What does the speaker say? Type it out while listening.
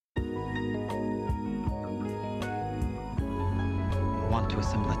want to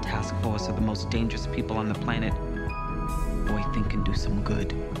assemble a task force of the most dangerous people on the planet who I think can do some good.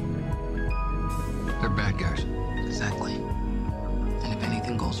 They're bad guys. Exactly. And if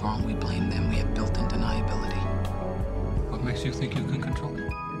anything goes wrong, we blame them. We have built-in deniability. What makes you think you can control them?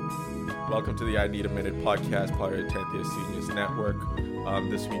 Welcome to the I Need a Minute podcast, part of the 10th Year Seniors Network.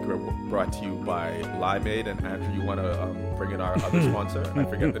 This week we're brought to you by Limeade. And Andrew, you want to bring in our other sponsor? I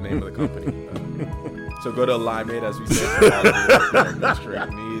forget the name of the company. So go to Limeade, as we said, for all of your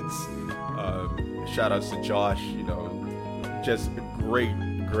administrative needs. Shout outs to Josh, just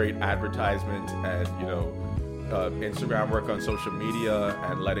great advertisement and, Instagram work on social media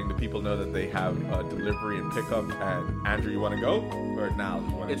and letting the people know that they have delivery and pickup. And Andrew, you want to go? Or Nal,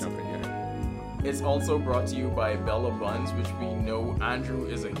 you want to jump in here? It's also brought to you by Bella Buns, which we know Andrew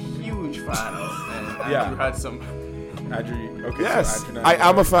is a huge fan of. And Andrew had some... Andrew, okay. Yes, so Andrew, I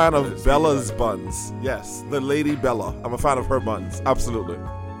am a fan of Bella's buns. Yes, the Lady Bella. I'm a fan of her buns. Absolutely.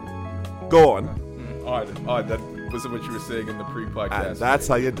 Go on. Oh, that wasn't what you were saying in the pre-podcast. And that's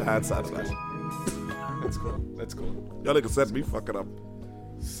how you dance at it. That's cool. Y'all niggas set me fucking up.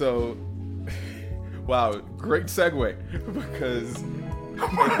 So, wow, great segue because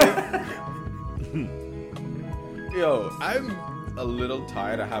I'm a little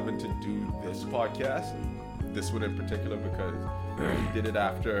tired of having to do this podcast. This one in particular because we did it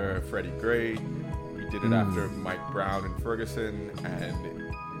after Freddie Gray, we did it after Mike Brown and Ferguson,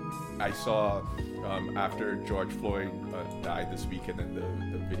 and I saw after George Floyd died this week and then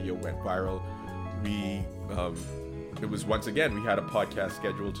the video went viral, it was once again we had a podcast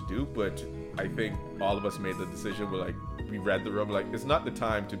scheduled to do, but I think all of us made the decision. We read the room, it's not the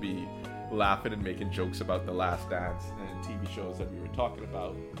time to be laughing and making jokes about The Last Dance and TV shows that we were talking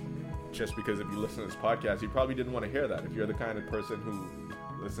about. Just because if you listen to this podcast, you probably didn't want to hear that. If you're the kind of person who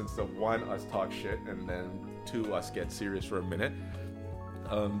listens to one, us talk shit, and then two, us get serious for a minute,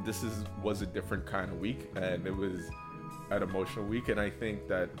 this was a different kind of week, and it was an emotional week. And I think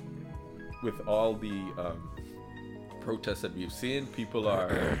that with all the protests that we've seen, people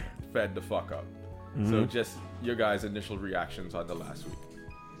are fed the fuck up. So just your guys' initial reactions on the last week.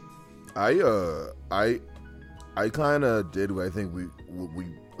 I kind of did what I think we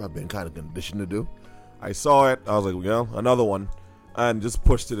have been kind of conditioned to do. I saw it, I was like, another one, and just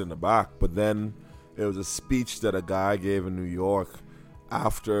pushed it in the back. But then it was a speech that a guy gave in New York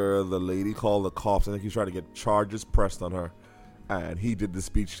after the lady called the cops. I think he's trying to get charges pressed on her, and he did the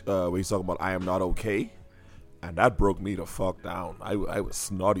speech where he's talking about I am not okay, and that broke me the fuck down. I was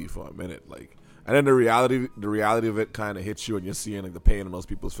snotty for a minute, and then the reality of it kind of hits you, and you're seeing the pain on those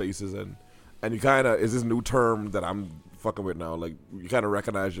people's faces, and you kind of, is this new term that I'm fucking with now, you kind of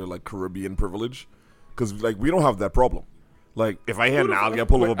recognize your Caribbean privilege, because we don't have that problem. If I hear Nal get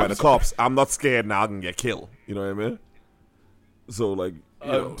pulled over by the cops, I'm not scared Nal can get killed. You know what I mean? So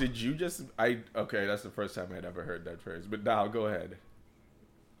did you just? Okay, that's the first time I'd ever heard that phrase. But now go ahead.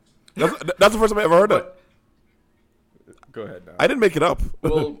 That's the first time I ever heard that. Go ahead. Now. I didn't make it up.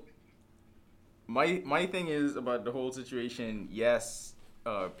 Well, my thing is about the whole situation. Yes,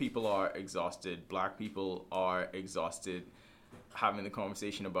 people are exhausted. Black people are exhausted having the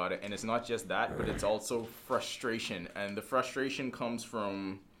conversation about it. And it's not just that, but it's also frustration. And the frustration comes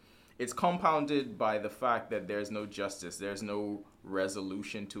from, it's compounded by the fact that there's no justice. There's no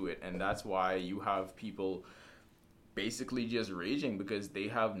resolution to it. And that's why you have people basically just raging because they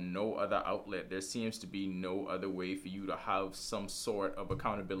have no other outlet. There seems to be no other way for you to have some sort of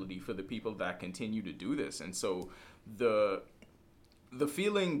accountability for the people that continue to do this. And so the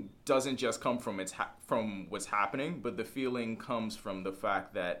feeling doesn't just come from from what's happening, but the feeling comes from the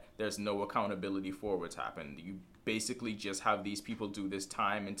fact that there's no accountability for what's happened. You basically just have these people do this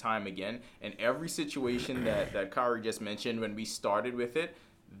time and time again. And every situation that Kari just mentioned when we started with it,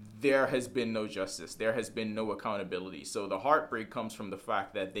 there has been no justice. There has been no accountability. So the heartbreak comes from the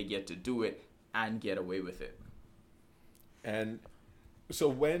fact that they get to do it and get away with it. And so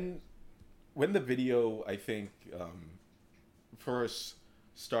when the video, I think, first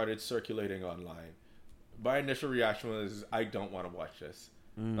started circulating online, my initial reaction was, I don't want to watch this.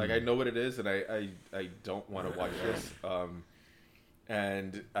 I know what it is, and I don't want to watch this.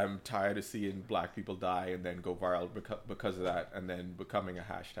 And I'm tired of seeing black people die and then go viral because of that, and then becoming a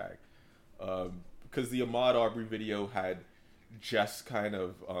hashtag. Because the Ahmaud Arbery video had just kind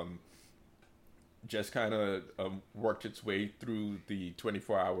of worked its way through the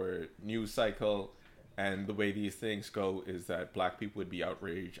 24-hour news cycle. And the way these things go is that black people would be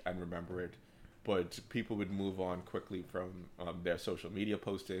outraged and remember it, but people would move on quickly from their social media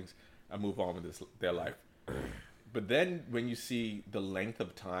postings and move on with their life. But then when you see the length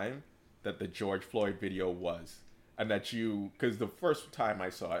of time that the George Floyd video was, and that because the first time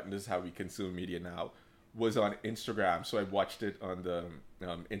I saw it, and this is how we consume media now, was on Instagram. So I watched it on the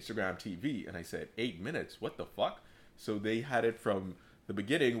Instagram TV, and I said, 8 minutes? What the fuck? So they had it from the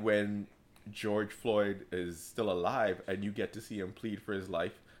beginning when George Floyd is still alive, and you get to see him plead for his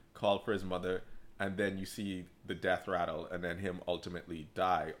life, call for his mother, and then you see the death rattle, and then him ultimately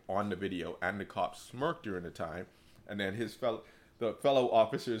die on the video, and the cops smirk during the time, and then the fellow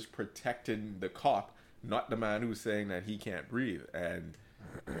officers protecting the cop, not the man who's saying that he can't breathe. And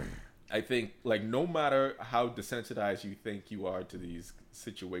I think, like, no matter how desensitized you think you are to these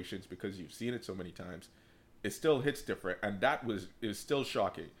situations because you've seen it so many times, it still hits different, and is still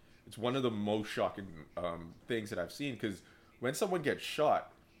shocking. It's one of the most shocking things that I've seen, because when someone gets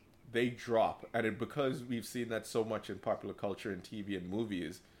shot, they drop, and because we've seen that so much in popular culture and TV and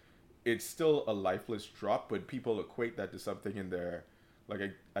movies, it's still a lifeless drop, but people equate that to something in their, like,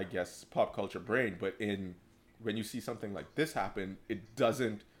 I guess, pop culture brain. But when you see something like this happen, it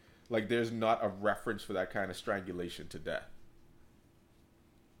doesn't, like, there's not a reference for that kind of strangulation to death.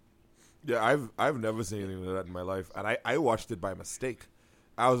 Yeah, I've never seen anything like that in my life, and I watched it by mistake.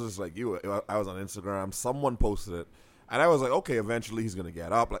 I was just like you. I was on Instagram. Someone posted it, and I was like, okay, eventually he's gonna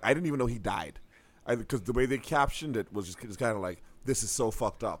get up. Like, I didn't even know he died, because the way they captioned it was just kind of like, this is so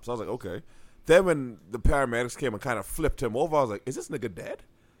fucked up. So I was like, okay. Then when the paramedics came and kind of flipped him over, I was like, is this nigga dead?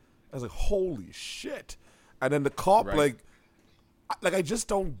 I was like, holy shit. And then the cop, right. like I just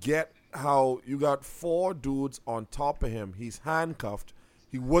don't get how you got 4 dudes on top of him. He's handcuffed.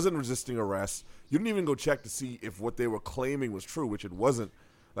 He wasn't resisting arrest. You didn't even go check to see if what they were claiming was true, which it wasn't.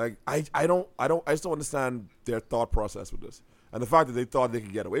 Like, I just don't understand their thought process with this. And the fact that they thought they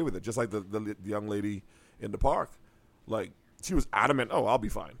could get away with it, just like the young lady in the park. Like, she was adamant, oh, I'll be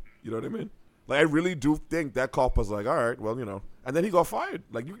fine. You know what I mean? Like, I really do think that cop was like, all right, well, you know. And then he got fired.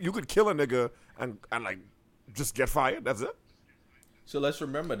 Like, you could kill a nigga and like, just get fired. That's it. So let's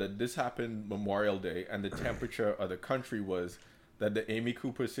remember that this happened Memorial Day, and the temperature of the country was that the Amy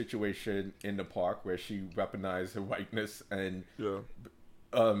Cooper situation in the park, where she weaponized her whiteness and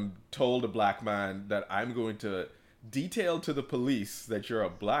told a black man that I'm going to detail to the police that you're a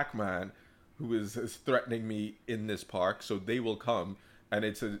black man who is threatening me in this park, so they will come.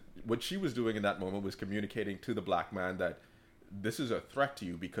 And what she was doing in that moment was communicating to the black man that this is a threat to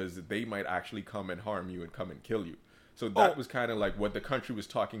you because they might actually come and harm you and come and kill you. So that was kind of like what the country was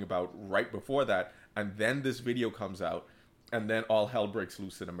talking about right before that. And then this video comes out, and then all hell breaks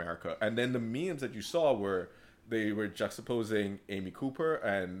loose in America. And then the memes that you saw they were juxtaposing Amy Cooper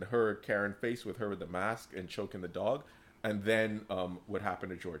and her Karen face with her with the mask and choking the dog. And then what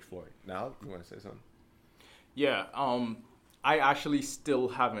happened to George Floyd. Now, you want to say something? Yeah, I actually still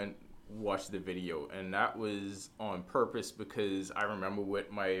haven't watched the video, and that was on purpose because I remember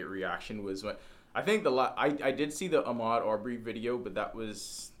what my reaction was when I think I did see the Ahmaud Arbery video, but that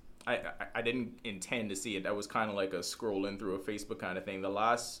was I didn't intend to see it. That was kind of like a scrolling through a Facebook kind of thing. The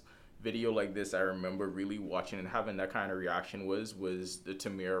last video like this I remember really watching and having that kind of reaction was the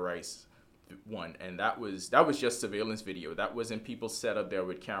Tamir Rice one, and that was just surveillance video. That wasn't people set up there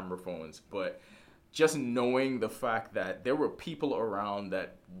with camera phones, but just knowing the fact that there were people around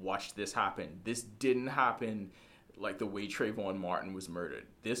that watched this happen. This didn't happen like the way Trayvon Martin was murdered.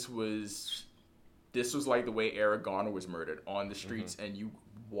 This was like the way Eric Garner was murdered on the streets, and you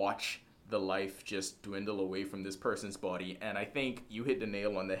watch the life just dwindle away from this person's body. And I think you hit the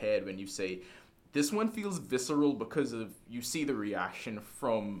nail on the head when you say this one feels visceral because of you see the reaction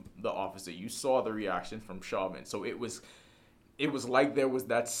from the officer. You saw the reaction from Chauvin. So it was like there was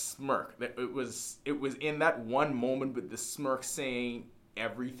that smirk. It was in that one moment with the smirk saying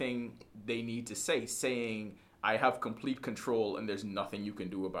everything they need to say, saying, I have complete control and there's nothing you can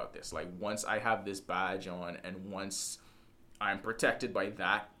do about this. Like, once I have this badge on and once I'm protected by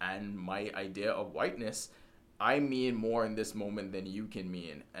that and my idea of whiteness, I mean more in this moment than you can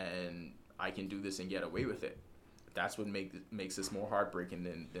mean, and I can do this and get away with it. That's what makes this more heartbreaking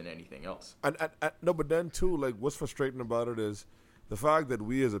than anything else. And no, but then too, like, what's frustrating about it is the fact that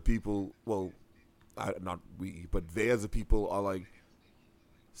we as a people, well, not we, but they as a people are like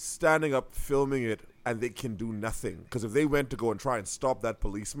standing up, filming it, and they can do nothing. Because if they went to go and try and stop that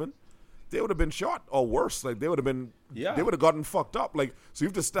policeman, they would have been shot or worse. Like, they would have gotten fucked up. Like, so you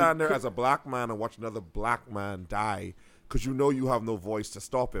have to stand there as a black man and watch another black man die because you know you have no voice to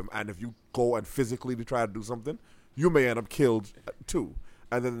stop him. And if you go and physically to try to do something, you may end up killed too.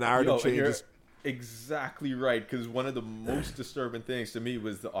 And then the narrative changes. Exactly right, because one of the most disturbing things to me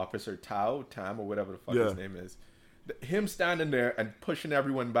was the officer Tam or whatever the fuck his name is. Him standing there and pushing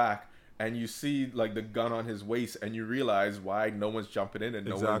everyone back, and you see like the gun on his waist, and you realize why no one's jumping in and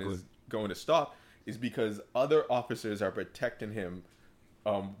no one is going to stop. is because other officers are protecting him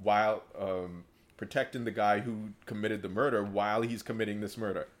while protecting the guy who committed the murder while he's committing this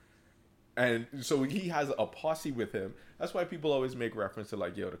murder. And so he has a posse with him. That's why people always make reference to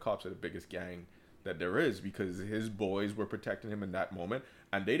like, yo, the cops are the biggest gang that there is, because his boys were protecting him in that moment,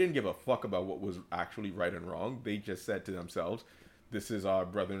 and they didn't give a fuck about what was actually right and wrong. They just said to themselves, this is our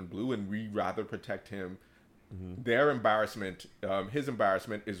brother in blue, and we rather protect him. Mm-hmm. Their embarrassment, his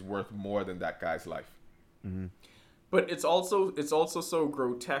embarrassment, is worth more than that guy's life. Mm-hmm. But it's also so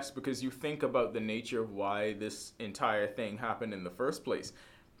grotesque because you think about the nature of why this entire thing happened in the first place.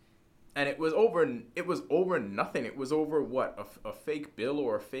 And it was over nothing. It was over what? A fake bill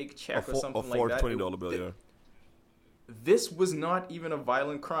or a fake check or something like that. A $20 bill, yeah. This was not even a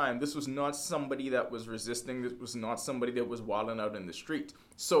violent crime. This was not somebody that was resisting. This was not somebody that was wilding out in the street.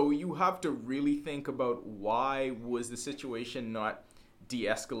 So you have to really think about, why was the situation not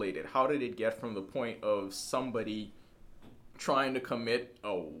de-escalated? How did it get from the point of somebody trying to commit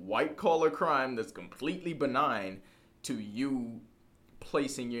a white-collar crime that's completely benign to you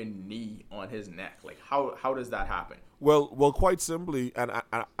placing your knee on his neck? Like, how does that happen? Well, quite simply, and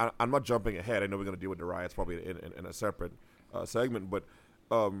I'm not jumping ahead. I know we're going to deal with the riots probably in a separate segment, but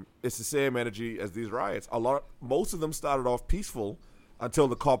it's the same energy as these riots. Most of them started off peaceful until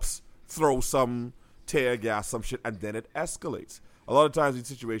the cops throw some tear gas, some shit, and then it escalates. A lot of times these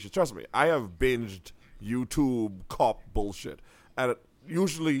situations, trust me, I have binged YouTube cop bullshit, and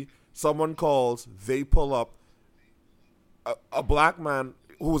usually someone calls, they pull up, a black man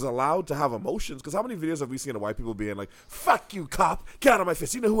who was allowed to have emotions, because how many videos have we seen of white people being like, fuck you, cop, get out of my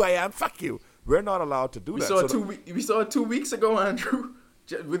face, you know who I am, fuck you. We're not allowed to do that. We saw it 2 weeks ago, Andrew,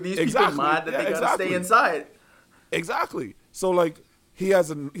 with these people mad that they gotta exactly. stay inside. Exactly. So like, he's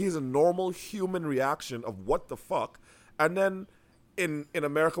a normal human reaction of what the fuck, and then in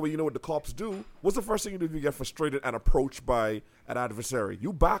America, where you know what the cops do, what's the first thing you do if you get frustrated and approached by an adversary?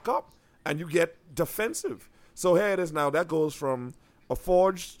 You back up and you get defensive. So here it is now. That goes from a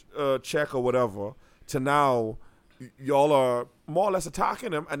forged check or whatever to now y'all are more or less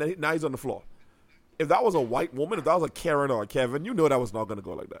attacking him, and then now he's on the floor. If that was a white woman, if that was a Karen or a Kevin, you know that was not going to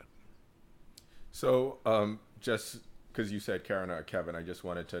go like that. So just because you said Karen or Kevin, I just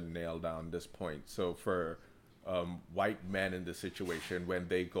wanted to nail down this point. So for white men in this situation, when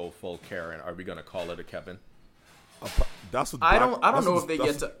they go full Karen, are we going to call it a Kevin? That's what I don't know if they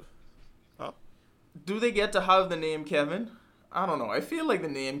get to. Huh? Do they get to have the name Kevin? I don't know. I feel like the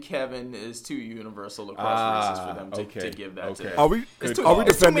name Kevin is too universal across races for them to give that to. Are we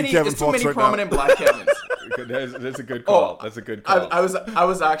defending Kevin Fox right now? There's too many prominent black Kevins. That's a good call. That's a good call. I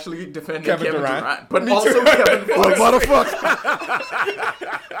was actually defending Kevin Durant, but Me also too. Kevin Fox. Like, motherfucker.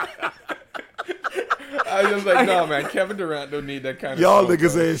 I was just like, no, man, Kevin Durant don't need that kind of Y'all stuff,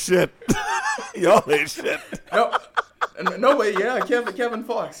 niggas man. ain't shit. Y'all ain't shit. No way, yeah, Kevin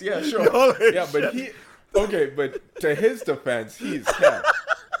Fox, yeah, sure. Y'all ain't Yeah, but shit. but to his defense, he's Kev.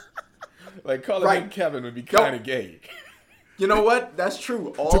 Like, calling him Kevin would be kind of gay. You know what? That's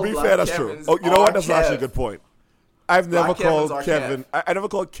true. All To be black fair, that's Kevins true. Oh, you know what? That's are actually a Kev. good point. I've never Black Kevins called are Kevin. Kev. I never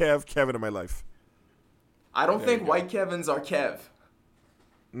called Kev Kevin in my life. I don't think white Kevins are Kev.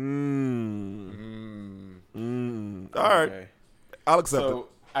 All right. Okay. I'll accept it. So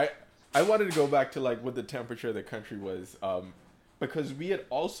I wanted to go back to like what the temperature of the country was, because we had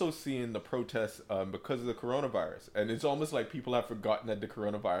also seen the protests because of the coronavirus, and it's almost like people have forgotten that the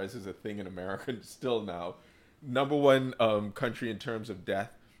coronavirus is a thing in America still now. Number one country in terms of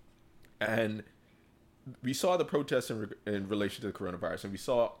death, and we saw the protests in relation to the coronavirus, and we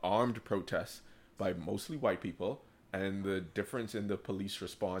saw armed protests by mostly white people, and the difference in the police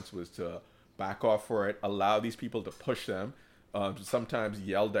response was to back off for it, allow these people to push them, sometimes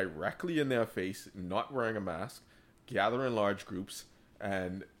yell directly in their face, not wearing a mask, gather in large groups,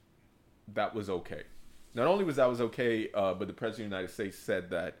 and that was okay. Not only was that okay, but the President of the United States said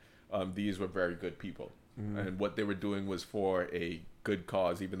that these were very good people. And what they were doing was for a good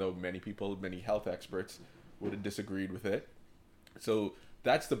cause, even though many health experts would have disagreed with it. So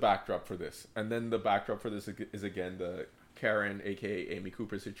that's the backdrop for this. And then the backdrop for this is again the Karen, aka Amy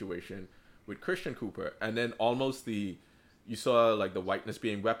Cooper situation with Christian Cooper. And then almost you saw like the whiteness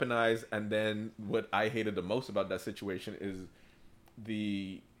being weaponized. And then what I hated the most about that situation is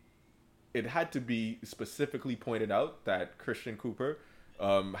it had to be specifically pointed out that Christian Cooper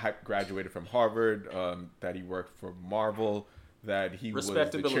had graduated from Harvard, that he worked for Marvel, that he was the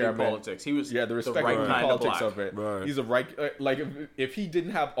Respectability chairman. politics. He was the respectability right kind of politics black. of it. Right. He's a right. Like if he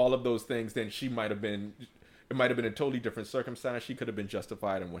didn't have all of those things, then she might have been. It might have been a totally different circumstance. She could have been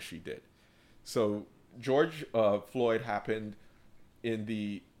justified in what she did. So George Floyd happened in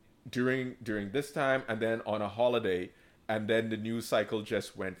the during this time, and then on a holiday, and then the news cycle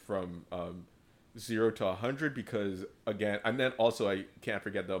just went from 0 to 100 because again, and then also I can't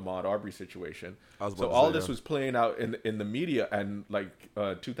forget the Ahmaud Arbery situation. So all this was playing out in the media, and like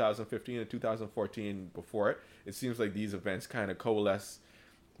 2015 and 2014 before it, it seems like these events kind of coalesce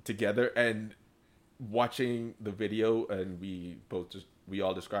together. And watching the video, and we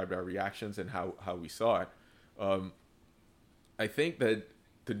all described our reactions and how we saw it. I think that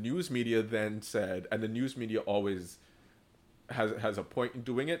the news media then said, and the news media always has a point in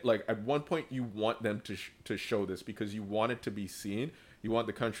doing it. Like at one point, you want them to show this because you want it to be seen. You want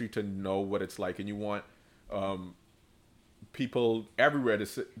the country to know what it's like, and you want people everywhere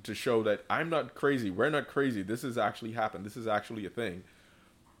to show that I'm not crazy. We're not crazy. This has actually happened. This is actually a thing.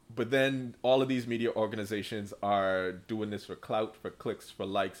 But then all of these media organizations are doing this for clout, for clicks, for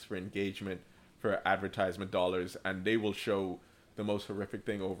likes, for engagement, for advertisement dollars, and they will show the most horrific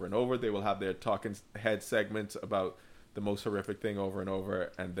thing over and over. They will have their talking head segments about the most horrific thing over and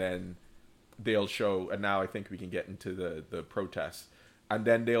over, and then they'll show, and now I think we can get into the protests, and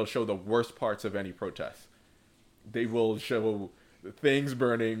then they'll show the worst parts of any protest. They will show things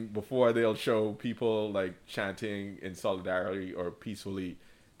burning before they'll show people like chanting in solidarity or peacefully.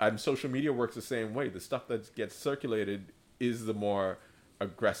 And social media works the same way. The stuff that gets circulated is the more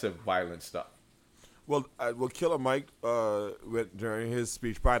aggressive, violent stuff. Well, Killer Mike, during his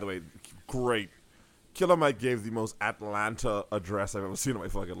speech, by the way, great. Killer Mike gave the most Atlanta address I've ever seen in my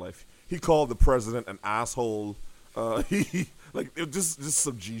fucking life. He called the president an asshole. It was just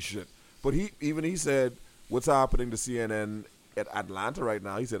some G shit. But he said, what's happening to CNN at Atlanta right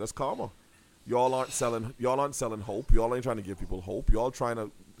now? He said, that's karma. Y'all aren't selling hope. Y'all ain't trying to give people hope. Y'all trying to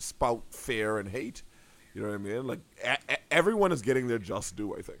spout fear and hate. You know what I mean? Like everyone is getting their just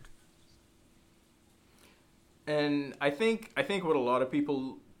due, I think. And I think what a lot of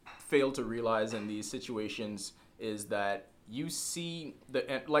people fail to realize in these situations is that you see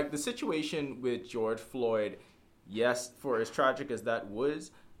the situation with George Floyd. Yes, for as tragic as that was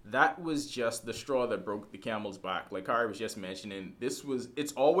just the straw that broke the camel's back. Like Kari was just mentioning,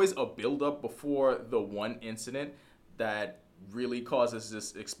 it's always a buildup before the one incident that really causes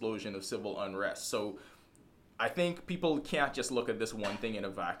this explosion of civil unrest. So I think people can't just look at this one thing in a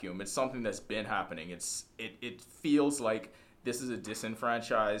vacuum. It's something that's been happening. It feels like this is a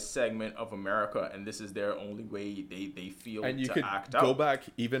disenfranchised segment of America, and this is their only way they feel and you to could act go out. back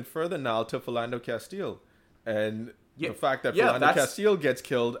even further now to Philando Castile, and Yeah, the fact that yeah, Philando Castile gets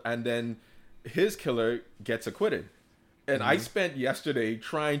killed and then his killer gets acquitted. And I spent yesterday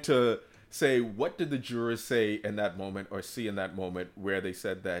trying to say, what did the jurors say in that moment or see in that moment where they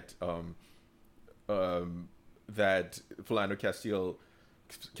said that that Philando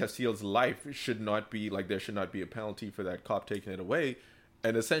Castile's life should not be, like, there should not be a penalty for that cop taking it away.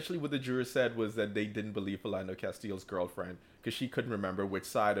 And essentially what the jurors said was that they didn't believe Philando Castile's girlfriend because she couldn't remember which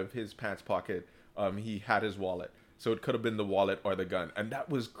side of his pants pocket he had his wallet. So it could have been the wallet or the gun. And that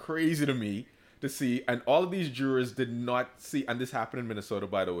was crazy to me to see. And all of these jurors did not see, and this happened in Minnesota,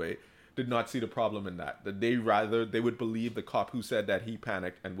 by the way, did not see the problem in that. That they would believe the cop who said that he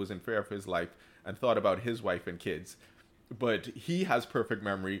panicked and was in fear of his life and thought about his wife and kids. But he has perfect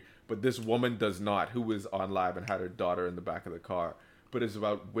memory, but this woman does not, who was on live and had her daughter in the back of the car. But it's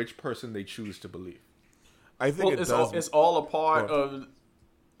about which person they choose to believe. I think It's all a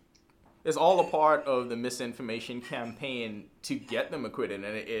part of the misinformation campaign to get them acquitted,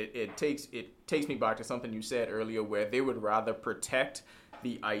 and it takes me back to something you said earlier, where they would rather protect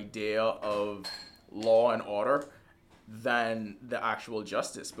the idea of law and order than the actual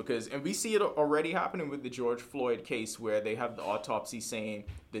justice. And we see it already happening with the George Floyd case, where they have the autopsy saying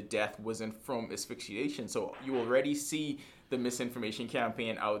the death wasn't from asphyxiation. So you already see the misinformation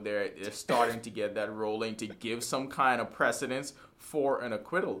campaign out there. They're starting to get that rolling to give some kind of precedence for an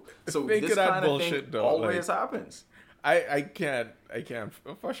acquittal. So this kind of thing always happens. I can't.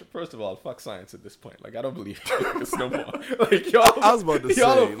 First of all, fuck science at this point. Like, I don't believe this no more. Like, y'all, I was about to say,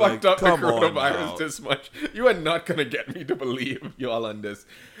 y'all have fucked up the come on coronavirus now. this much. You are not gonna get me to believe y'all on this.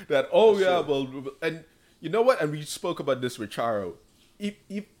 That and you know what? And we spoke about this with Charo.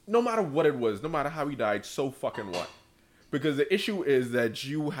 No matter what it was, no matter how he died, so fucking what? Because the issue is that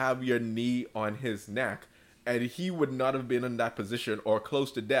you have your knee on his neck, and he would not have been in that position or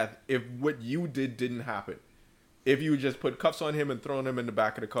close to death if what you did didn't happen. If you just put cuffs on him and thrown him in the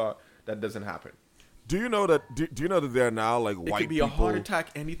back of the car, that doesn't happen. Do you know that? Do you know that there are now like It white could be people? a heart attack,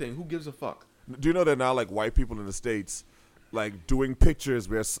 anything. Who gives a fuck? Do you know that now like white people in the States, like doing pictures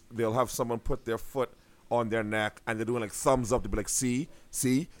where they'll have someone put their foot on their neck, and they're doing like thumbs up to be like, see,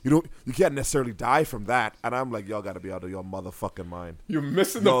 you can't necessarily die from that. And I'm like, y'all gotta be out of your motherfucking mind. You're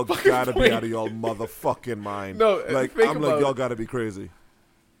missing Y'all the fucking gotta point. be out of your motherfucking mind. No, like think I'm about like, y'all it. gotta be crazy.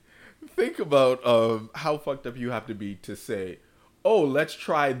 Think about how fucked up you have to be to say, oh, let's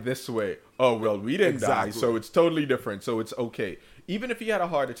try this way. Oh, well, we didn't die, Exactly. so it's totally different, so it's okay. Even if he had a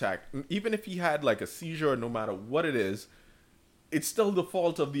heart attack, even if he had like a seizure, no matter what it is, it's still the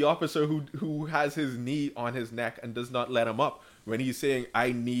fault of the officer who has his knee on his neck and does not let him up when he's saying,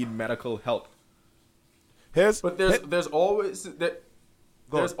 I need medical help. But there's always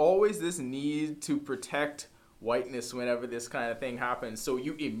this need to protect whiteness whenever this kind of thing happens. So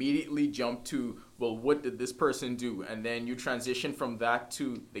you immediately jump to, well, what did this person do? And then you transition from that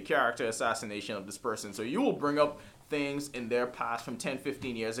to the character assassination of this person. So you will bring up things in their past from 10,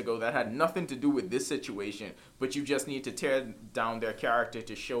 15 years ago that had nothing to do with this situation, but you just need to tear down their character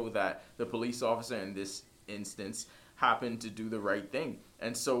to show that the police officer in this instance happened to do the right thing.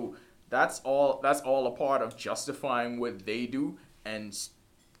 And so that's all a part of justifying what they do and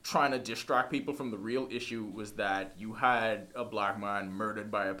trying to distract people from the real issue was that you had a black man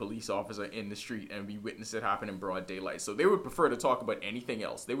murdered by a police officer in the street and we witnessed it happen in broad daylight. So they would prefer to talk about anything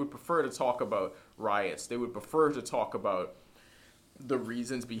else. They would prefer to talk about riots. They would prefer to talk about the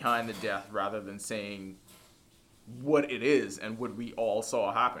reasons behind the death rather than saying what it is and what we all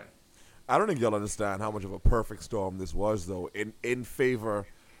saw happen. I don't think y'all understand how much of a perfect storm this was, though, in favor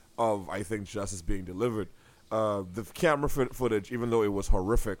of, I think, justice being delivered. The camera footage, even though it was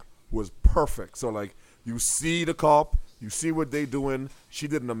horrific, was perfect. So, like, you see the cop, you see what they doing. She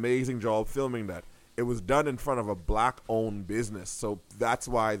did an amazing job filming that. It was done in front of a black-owned business. So that's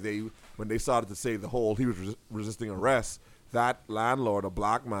why when they started to say he was resisting arrest, that landlord, a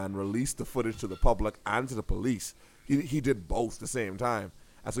black man, released the footage to the public and to the police. He did both at the same time.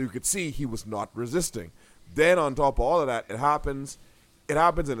 And so you could see he was not resisting. Then on top of all of that, it happens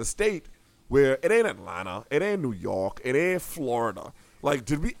in a state where it ain't Atlanta, it ain't New York, it ain't Florida. Like,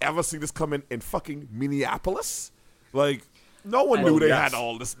 did we ever see this come in fucking Minneapolis? Like, no one knew they had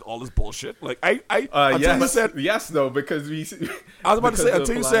all this bullshit. Like, until you said yes, though, because I was about to say because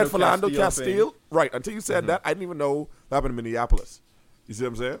until you the said Philando Philando Castile, thing. right? Until you said that, I didn't even know that happened in Minneapolis. You see what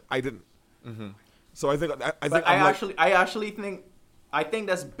I'm saying? I didn't. So I think I think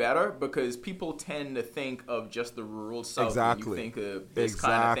that's better because people tend to think of just the rural South Exactly. when you think of this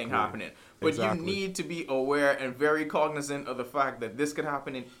kind of thing Exactly. happening. But Exactly. you need to be aware and very cognizant of the fact that this could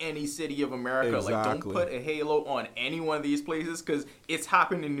happen in any city of America. Like, Exactly. don't put a halo on any one of these places because it's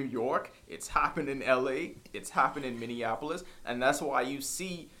happened in New York, it's happened in LA, it's happened in Minneapolis, and that's why you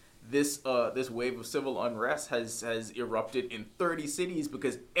see this wave of civil unrest has erupted in 30 cities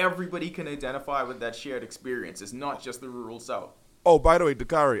because everybody can identify with that shared experience. It's not just the rural South. Oh, by the way,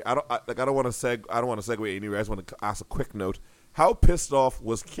 Dakari, I don't want to segue anywhere. I just want to ask a quick note. How pissed off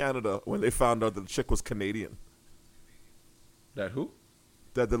was Canada when they found out that the chick was Canadian? That who?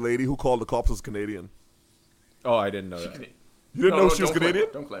 That the lady who called the cops was Canadian. Oh, I didn't know that. You didn't know she was don't claim Canadian?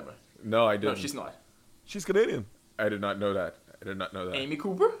 her. Don't claim her. No, I didn't. No, she's not. She's Canadian. I did not know that. Amy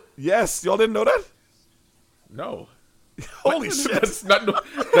Cooper? Yes, y'all didn't know that? No. Holy shit! That's not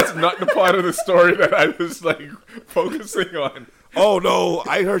the part of the story that I was like focusing on. Oh no,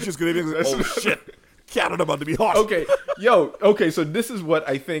 I heard she's Canadian. Oh shit, Canada about to be hot. Okay, so this is what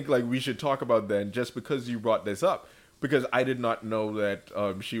I think like we should talk about then, just because you brought this up, because I did not know that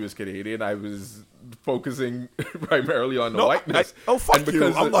she was Canadian. I was focusing primarily on the whiteness. Fuck and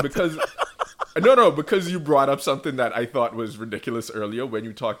you! I'm not. Because you brought up something that I thought was ridiculous earlier when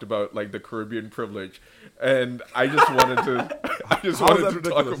you talked about like the Caribbean privilege, and I just wanted to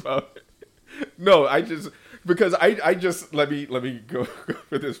talk about. No, because I just let me go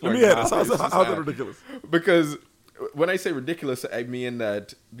for this. Let me hear this. How's that ridiculous? Because when I say ridiculous, I mean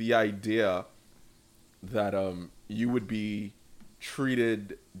that the idea that you would be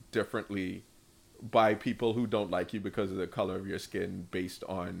treated differently by people who don't like you because of the color of your skin based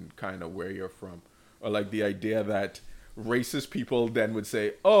on kind of where you're from, or like the idea that racist people then would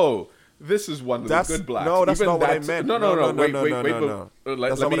say, "Oh, this is one of the good blacks." No, that's not what I meant. No. Wait.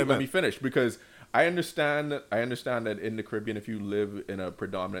 Let me finish, because I understand that in the Caribbean, if you live in a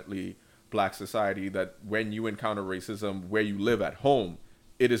predominantly black society, that when you encounter racism where you live at home,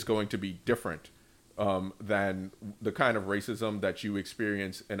 it is going to be different than the kind of racism that you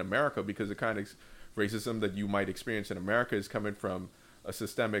experience in America, because the kind of racism that you might experience in America is coming from a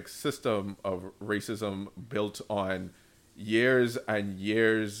systemic system of racism built on years and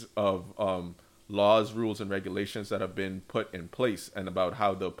years of laws, rules, and regulations that have been put in place, and about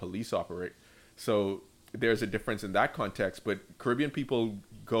how the police operate. So there's a difference in that context, but Caribbean people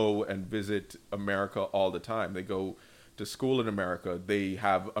go and visit America all the time. They go to school in America. They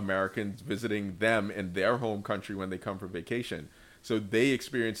have Americans visiting them in their home country when they come for vacation. So they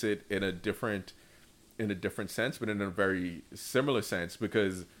experience it in a different sense, but in a very similar sense,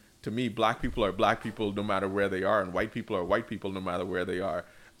 because to me, black people are black people no matter where they are, and white people are white people no matter where they are.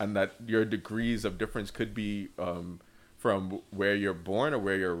 And that your degrees of difference could be from where you're born or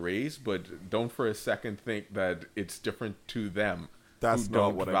where you're raised, but don't for a second think that it's different to them. That's who not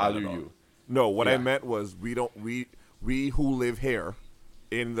don't what I value meant at all. you. No, what Yeah. I meant was we who live here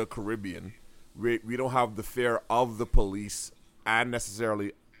in the Caribbean, we don't have the fear of the police and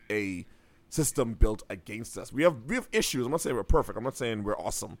necessarily a system built against us. We have issues. I'm not saying we're perfect. I'm not saying we're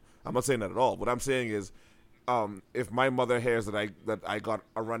awesome. I'm not saying that at all. What I'm saying is, if my mother hears that I got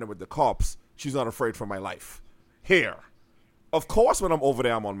a run-in with the cops, she's not afraid for my life. Here, of course, when I'm over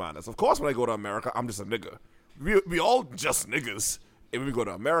there, I'm on manners. Of course, when I go to America, I'm just a nigga. We all just niggas. And when we go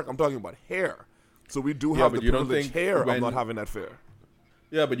to America, I'm talking about here. So we do have but the you don't privilege think here of when- not having that fear.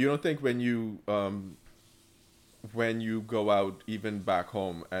 Yeah, but you don't think when you go out, even back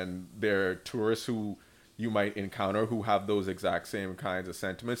home, and there are tourists who you might encounter who have those exact same kinds of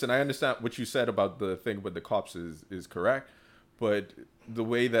sentiments. And I understand what you said about the thing with the cops is correct, but the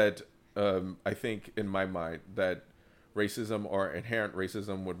way that I think in my mind that racism or inherent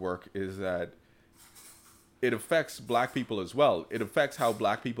racism would work is that it affects black people as well. It affects how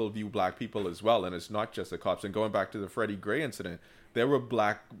black people view black people as well. And it's not just the cops. And going back to the Freddie Gray incident, there were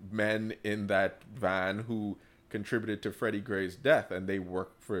black men in that van who contributed to Freddie Gray's death, and they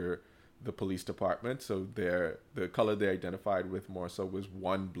worked for the police department. So the color they identified with more so was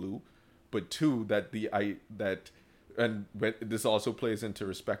one, blue, but two, this also plays into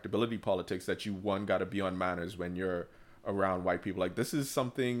respectability politics, that you got to be on manners when you're around white people. Like, this is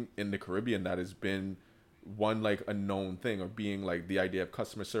something in the Caribbean that has been like a known thing, or being like the idea of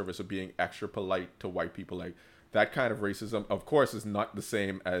customer service or being extra polite to white people. Like, that kind of racism, of course, is not the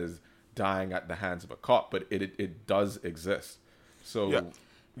same as dying at the hands of a cop, but it does exist. So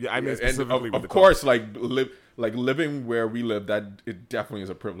yeah, I mean, and specifically with of the course, living where we live, that it definitely is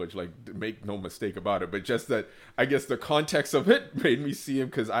a privilege. Like, make no mistake about it. But just that, I guess the context of it made me see him,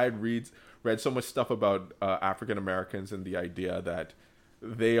 because I had read so much stuff about African Americans and the idea that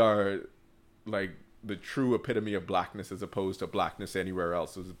they are like the true epitome of blackness as opposed to blackness anywhere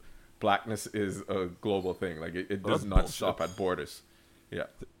else. So blackness is a global thing. Like, it does not stop at borders. Yeah.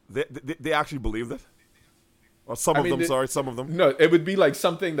 They actually believe that? Or some of them. No, it would be like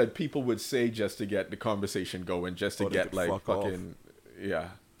something that people would say just to get the conversation going, just to get like fucking off. Yeah.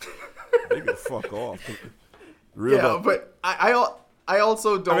 They can fuck off. Real Yeah, about- but I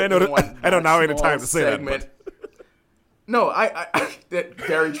also don't want I don't know any small time to say that, segment. No, I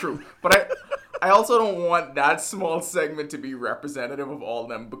very true. But I also don't want that small segment to be representative of all of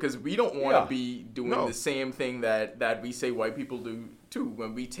them, because we don't want to be doing the same thing that we say white people do too,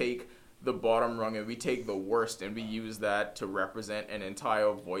 when we take the bottom rung and we take the worst and we use that to represent an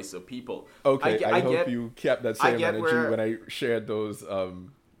entire voice of people. Okay, I hope you kept that same energy when I shared those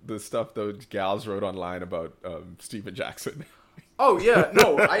the stuff those gals wrote online about Stephen Jackson. Oh yeah,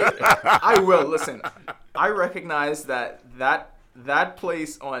 no, I will. Listen, I recognize that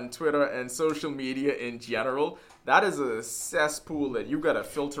place on Twitter and social media in general, that is a cesspool that you gotta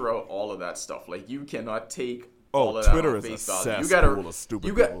filter out all of that stuff. Like, you cannot take all of Twitter that on is face a value. cesspool of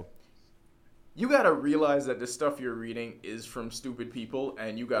stupid people. You gotta realize that the stuff you're reading is from stupid people,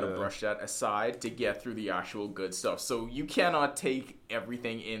 and you gotta brush that aside to get through the actual good stuff. So you cannot take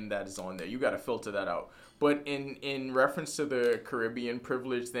everything in that is on there. You gotta filter that out. But in reference to the Caribbean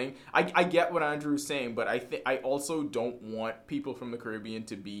privilege thing, I get what Andrew's saying, but I also don't want people from the Caribbean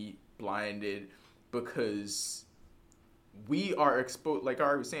to be blinded, because we are exposed, like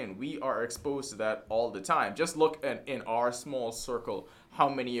Ari was saying, we are exposed to that all the time. Just look at, in our small circle, how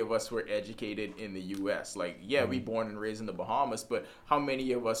many of us were educated in the U.S. Like, we born and raised in the Bahamas, but how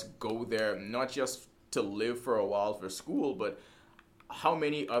many of us go there not just to live for a while for school, but how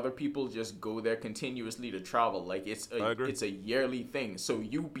many other people just go there continuously to travel? Like, it's a yearly thing. So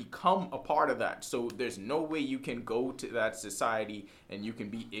you become a part of that. So there's no way you can go to that society and you can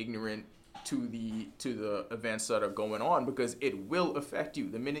be ignorant to the events that are going on, because it will affect you.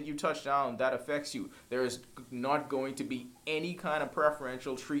 The minute you touch down, that affects you. There is not going to be any kind of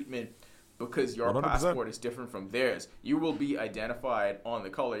preferential treatment because your 100%. passport is different from theirs. You will be identified on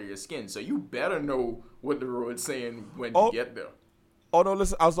the color of your skin. So you better know what the road's saying when you get there. Oh no!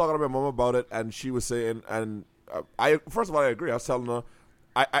 Listen, I was talking to my mom about it, and she was saying, and I first of all I agree. I was telling her,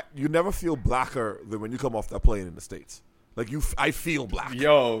 you never feel blacker than when you come off that plane in the States. Like, I feel black.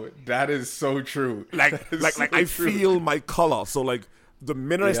 Yo, that is so true. Like I feel my color. So like The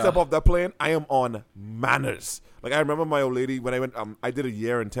minute I step off that plane, I am on manners. Like, I remember my old lady when I went, I did a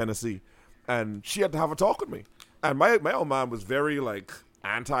year in Tennessee, and she had to have a talk with me. And my old man was very, like,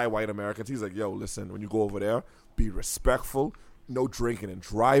 anti-white Americans. He's like, yo, listen, when you go over there, be respectful, no drinking and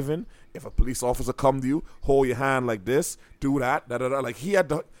driving. If a police officer come to you, hold your hand like this, do that, da-da-da. Like, he had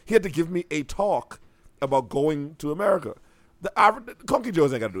to give me a talk about going to America. The Conky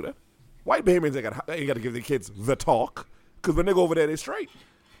Joes ain't got to do that. White Bahamians ain't got to give their kids the talk. Because when they go over there, they straight.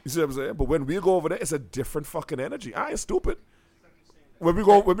 You see what I'm saying? But when we go over there, it's a different fucking energy. I ain't stupid. When we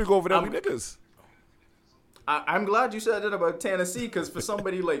go over there, we niggas. I'm glad you said that about Tennessee, because for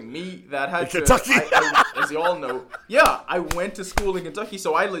somebody like me that had Kentucky. as you all know, I went to school in Kentucky,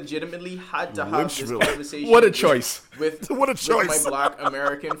 so I legitimately had to have this conversation. What a choice! With my Black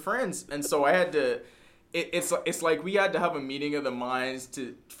American friends, and so I had to. It's like we had to have a meeting of the minds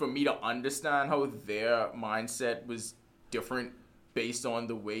for me to understand how their mindset was different based on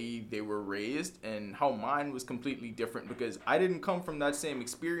the way they were raised, and how mine was completely different because I didn't come from that same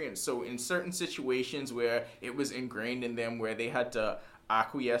experience. So in certain situations where it was ingrained in them where they had to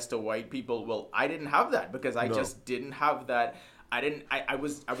acquiesce to white people, well, I didn't have that because I just didn't have that. I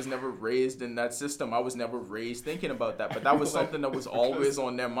was never raised in that system. I was never raised thinking about that, but that was something that was always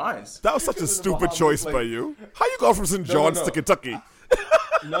on their minds. That was such a stupid choice by you. How you go from St. John's to Kentucky?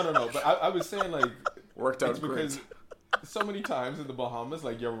 No. But I was saying, like, worked out because so many times in the Bahamas,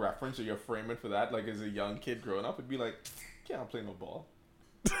 like, your reference or your framing for that, like, as a young kid growing up, would be like, can't play no ball.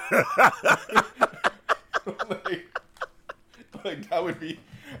 like that would be,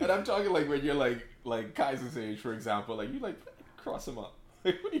 and I'm talking like when you're like Kaiser's age, for example, like you like cross him up.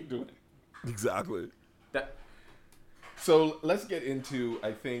 Like, what are you doing? Exactly. So let's get into,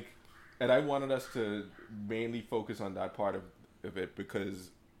 I think, and I wanted us to mainly focus on that part of it because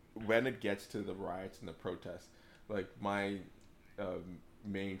when it gets to the riots and the protests, like my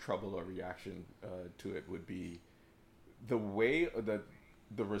main trouble or reaction to it would be the way that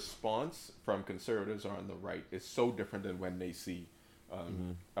the response from conservatives or on the right is so different than when they see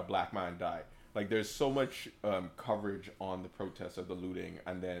a black man die. Like, there's so much coverage on the protests of the looting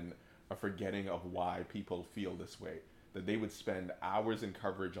and then a forgetting of why people feel this way, that they would spend hours in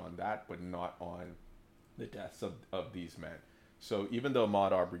coverage on that but not on the deaths of these men. So even the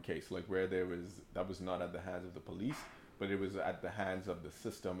Ahmaud Arbery case, like where that was not at the hands of the police, but it was at the hands of the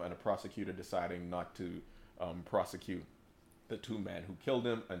system and a prosecutor deciding not to prosecute the two men who killed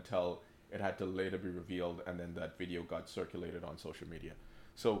him until it had to later be revealed, and then that video got circulated on social media.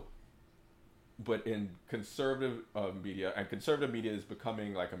 So, but in conservative media, and conservative media is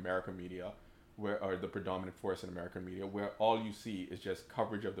becoming like American media, or the predominant force in American media, where all you see is just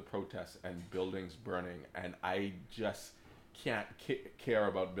coverage of the protests and buildings burning, and I just can't care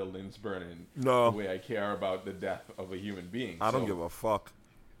about buildings burning the way I care about the death of a human being. I don't give a fuck.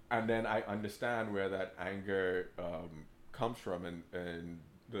 And then I understand where that anger comes from, and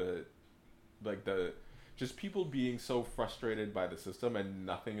the just people being so frustrated by the system and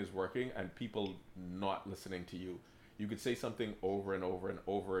nothing is working, and people not listening to you. You could say something over and over and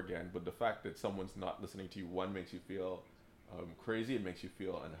over again, but the fact that someone's not listening to you, one, makes you feel crazy, it makes you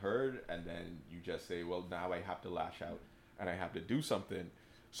feel unheard, and then you just say, well, now I have to lash out and I have to do something.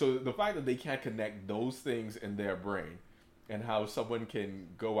 So the fact that they can't connect those things in their brain, and how someone can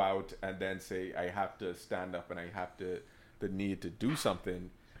go out and then say, I have to stand up and I have the need to do something,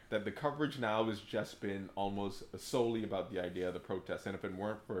 that the coverage now has just been almost solely about the idea of the protest. And if it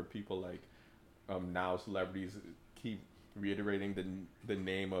weren't for people like now celebrities keep reiterating the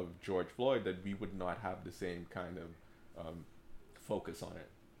name of George Floyd, that we would not have the same kind of focus on it.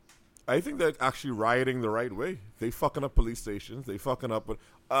 I think they're actually rioting the right way. They fucking up police stations. They fucking up.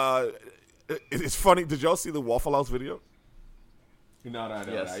 It's funny. Did y'all see the Waffle House video? No.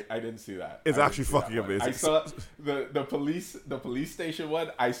 Yes. I didn't see that. It's actually fucking amazing. I saw the police station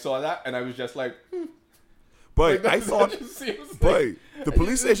one. I saw that and I was just like, But I thought, the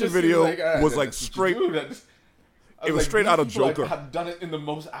police station video was like straight. It was straight out of Joker. Have done it in the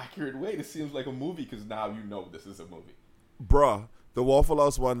most accurate way. This seems like a movie because now you know this is a movie. Bruh, the Waffle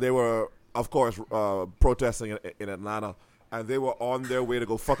House one, they were, of course, protesting in Atlanta, and they were on their way to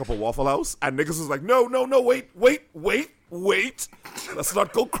go fuck up a Waffle House, and niggas was like, no, wait, let's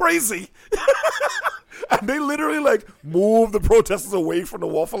not go crazy. And they literally, like, moved the protesters away from the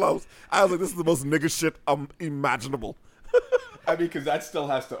Waffle House. I was like, this is the most nigga shit imaginable. I mean, because that still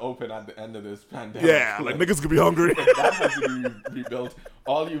has to open at the end of this pandemic. Yeah, like niggas could be hungry. That has to be rebuilt.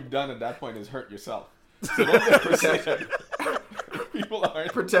 All you've done at that point is hurt yourself. So don't get protected. People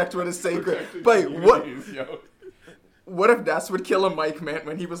aren't protect what is sacred. But what if that's what Killer Mike meant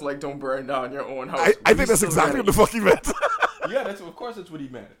when he was like, "Don't burn down your own house"? I think that's exactly what the fuck he meant. Yeah, of course that's what he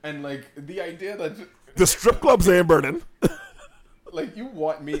meant. And like the idea that The strip clubs ain't burning. like you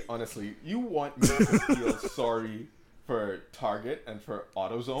want me to feel sorry for Target and for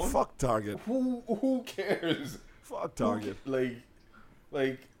AutoZone? Fuck Target. Who cares? Fuck Target.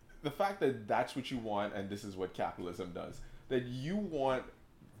 Like the fact that that's what you want and this is what capitalism does. That you want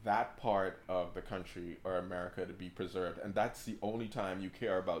that part of the country or America to be preserved, and that's the only time you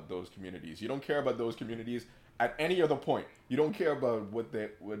care about those communities. You don't care about those communities at any other point. You don't care about what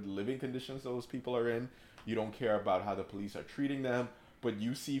living conditions those people are in. You don't care about how the police are treating them. But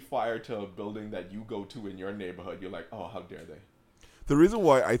you see fire to a building that you go to in your neighborhood, you're like, oh, how dare they? The reason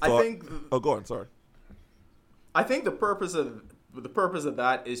why I thought... think go on, sorry. I think the purpose of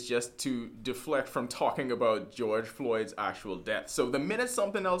that is just to deflect from talking about George Floyd's actual death. So the minute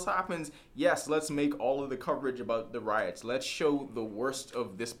something else happens, yes, let's make all of the coverage about the riots. Let's show the worst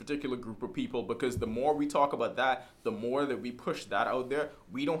of this particular group of people, because the more we talk about that, the more that we push that out there,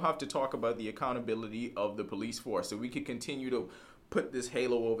 we don't have to talk about the accountability of the police force. So we can continue to put this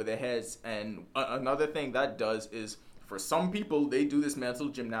halo over their heads. And another thing that does is, for some people, they do this mental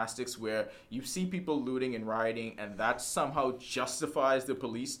gymnastics where you see people looting and rioting, and that somehow justifies the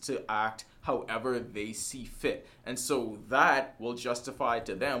police to act however they see fit. And so that will justify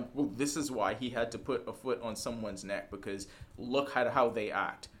to them, well, this is why he had to put a foot on someone's neck, because look at how they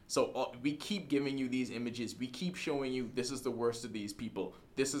act. So we keep giving you these images. We keep showing you this is the worst of these people.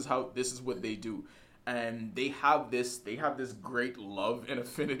 This is what they do. And they have this great love and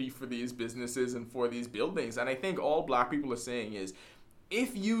affinity for these businesses and for these buildings. And I think all black people are saying is,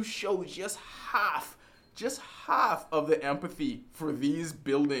 if you show just half of the empathy for these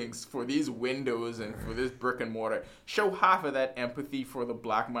buildings, for these windows, and for this brick and mortar, show half of that empathy for the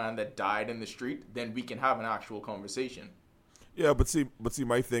black man that died in the street, then we can have an actual conversation. Yeah, but see,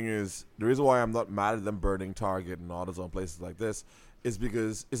 my thing is, the reason why I'm not mad at them burning Target and all those other places like this is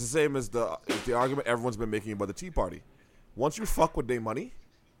because it's the same as the argument everyone's been making about the Tea Party. Once you fuck with their money,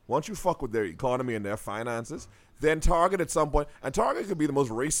 once you fuck with their economy and their finances, then Target at some point, and Target could be the most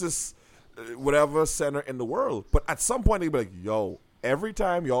racist whatever center in the world, but at some point they'd be like, yo, every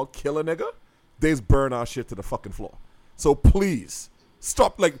time y'all kill a nigga, they just burn our shit to the fucking floor. So please,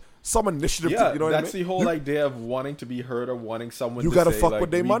 stop, like, some initiative. Yeah, you know what I mean? That's the whole idea of wanting to be heard or wanting someone to gotta say, fuck like,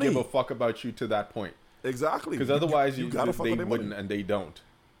 with their we money. give a fuck about you to that point. Exactly. Because otherwise you gotta fuck they with their wouldn't, money. and they don't.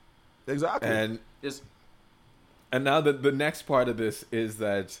 Exactly. And now the next part of this is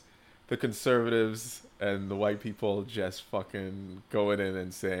that the conservatives and the white people just fucking going in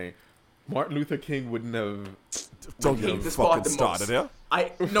and saying Martin Luther King wouldn't have... Don't get me fucking started, yeah?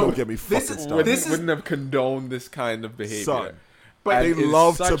 Don't get me fucking started. Wouldn't have condoned this kind of behavior. Son, but they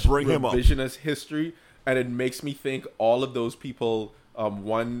love to bring him up. Revisionist history, and it makes me think all of those people,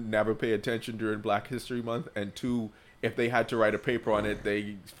 one, never pay attention during Black History Month, and two, if they had to write a paper on it,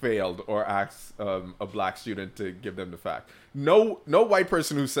 they failed or asked a black student to give them the fact. No white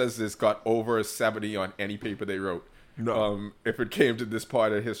person who says this got over a 70 on any paper they wrote. No. If it came to this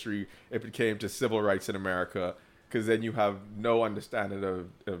part of history, if it came to civil rights in America, because then you have no understanding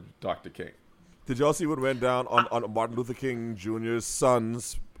of Dr. King. Did y'all see what went down on Martin Luther King Jr.'s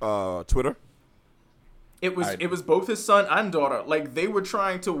son's Twitter? It was both his son and daughter. Like, they were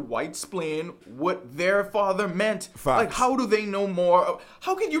trying to white-splain what their father meant. Facts. Like, how do they know more?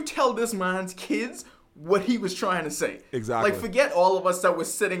 How can you tell this man's kids what he was trying to say? Exactly. Like, forget all of us that were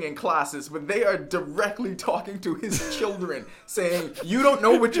sitting in classes, but they are directly talking to his children, saying, you don't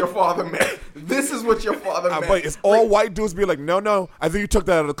know what your father meant. This is what your father meant. But it's all white dudes be like, no, I think you took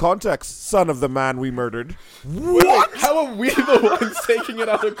that out of context, son of the man we murdered. What? How are we the ones taking it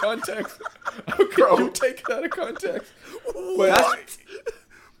out of context? How could you take it out of context? What?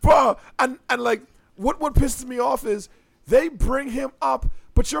 Bro, and like, what pisses me off is they bring him up,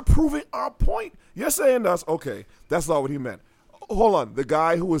 but you're proving our point. You're saying that's okay. That's not what he meant. Hold on. The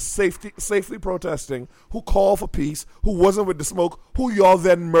guy who was safely protesting, who called for peace, who wasn't with the smoke, who y'all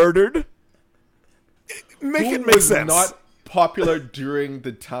then murdered. Make it make sense. Not popular during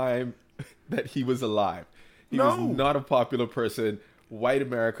the time that he was alive. He was not a popular person. White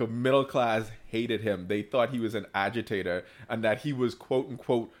America, middle class, hated him. They thought he was an agitator and that he was, quote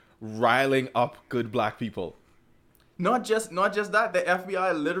unquote, riling up good black people. Not just that, the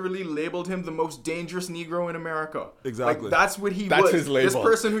FBI literally labeled him the most dangerous Negro in America. Exactly. Like, that's what he That's was. his label. This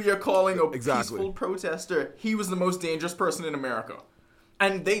person who you're calling a Exactly. peaceful protester, he was the most dangerous person in America.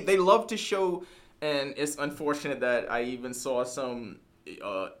 And they love to show, and it's unfortunate that I even saw some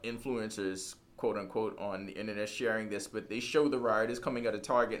influencers, quote unquote, on the internet sharing this, but they show the rioters coming out of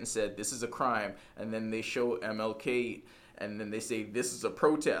Target and said, this is a crime. And then they show MLK and then they say this is a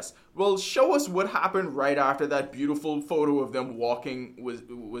protest. Well, show us what happened right after that beautiful photo of them walking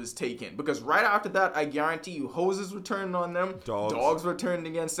was taken, because right after that, I guarantee you, hoses were turned on them, dogs were turned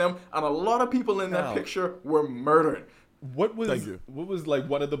against them, and a lot of people in that picture were murdered. What was like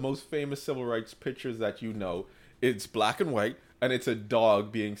one of the most famous civil rights pictures that you know? It's black and white, and it's a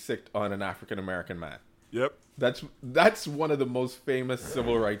dog being sicked on an African American man. Yep. That's one of the most famous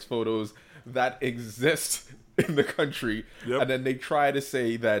civil rights photos that exists in the country. Yep. And then they try to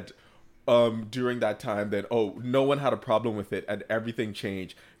say that during that time that, no one had a problem with it and everything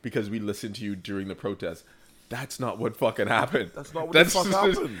changed because we listened to you during the protest. That's not what fucking happened. That's not what the fuck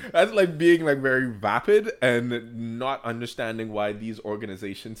happened. That's like being like very vapid and not understanding why these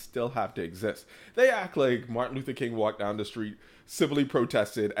organizations still have to exist. They act like Martin Luther King walked down the street, civilly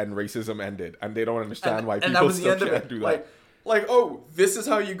protested, and racism ended, and they don't understand why people still can't do that. Like, this is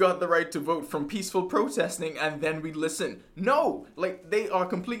how you got the right to vote, from peaceful protesting, and then we listen. No, like, they are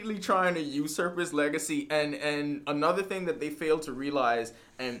completely trying to usurp his legacy, and another thing that they fail to realize,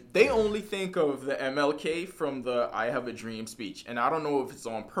 and they only think of the MLK from the I Have a Dream speech, and I don't know if it's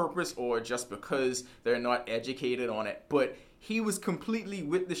on purpose or just because they're not educated on it, but he was completely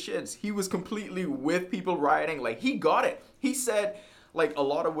with the shits. He was completely with people rioting. Like, he got it. He said, like, a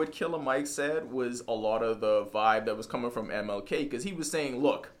lot of what Killer Mike said was a lot of the vibe that was coming from MLK, because he was saying,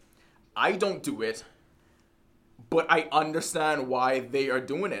 look, I don't do it, but I understand why they are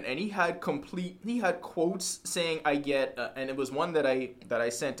doing it. And he had quotes saying, I get, and it was one that I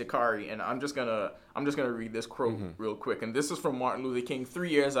sent to Kari, and I'm just gonna read this quote real quick. And this is from Martin Luther King 3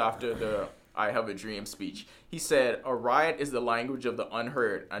 years after the I Have a Dream speech. He said, a riot is the language of the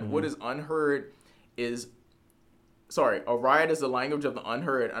unheard, and what is unheard is... a riot is the language of the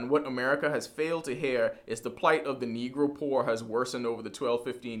unheard, and what America has failed to hear is the plight of the Negro poor has worsened over the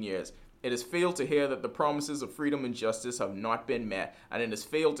 12-15 years. It has failed to hear that the promises of freedom and justice have not been met, and it has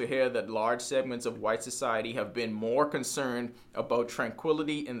failed to hear that large segments of white society have been more concerned about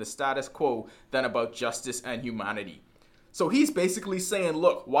tranquility in the status quo than about justice and humanity. So he's basically saying,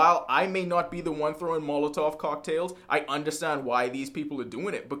 look, while I may not be the one throwing Molotov cocktails, I understand why these people are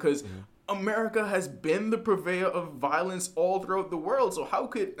doing it, because America has been the purveyor of violence all throughout the world. So how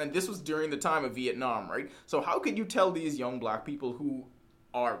could, and this was during the time of Vietnam, right? So how could you tell these young black people who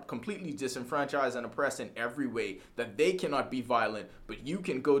are completely disenfranchised and oppressed in every way that they cannot be violent, but you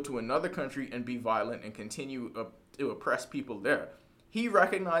can go to another country and be violent and continue to oppress people there? He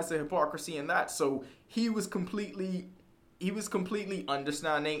recognized the hypocrisy in that, so he was completely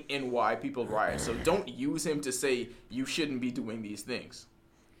understanding in why people riot. So don't use him to say you shouldn't be doing these things.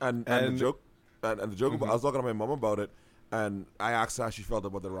 And the joke, I was talking to my mom about it, and I asked her how she felt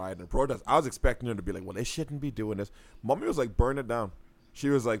about the riot and protest. I was expecting her to be like, well, they shouldn't be doing this. Mommy was like, burn it down. She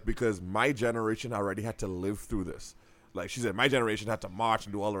was like, because my generation already had to live through this. Like, she said, my generation had to march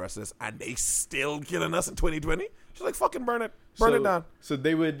and do all the rest of this, and they still killing us in 2020? She's like, fucking burn it. Burn it down. So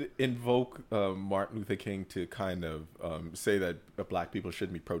they would invoke Martin Luther King to kind of say that black people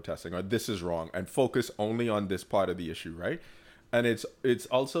shouldn't be protesting, or this is wrong, and focus only on this part of the issue, right? And it's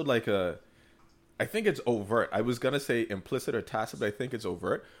also like I think it's overt. I was going to say implicit or tacit, but I think it's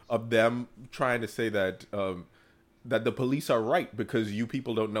overt of them trying to say that that the police are right because you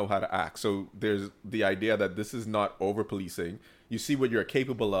people don't know how to act. So there's the idea that this is not over-policing. You see what you're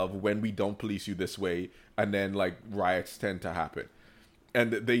capable of when we don't police you this way, and then, like, riots tend to happen.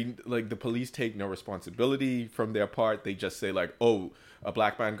 And they, like, the police take no responsibility from their part. They just say, like, oh, a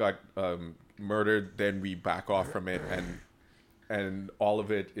black man got murdered, then we back off from it, and all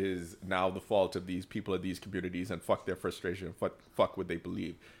of it is now the fault of these people of these communities, and fuck their frustration, fuck what they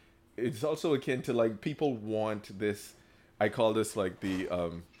believe. It's also akin to, like, people want this, I call this like the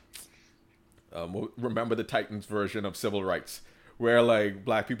Remember the Titans version of civil rights, where like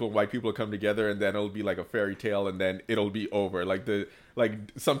black people and white people come together, and then it'll be like a fairy tale, and then it'll be over, like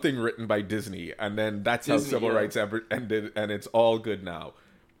something written by Disney, and then that's how civil rights ever ended, and it's all good now.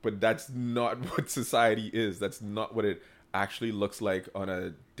 But that's not what society is. That's not what it actually looks like on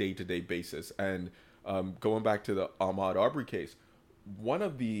a day-to-day basis. And going back to the Ahmaud Arbery case, one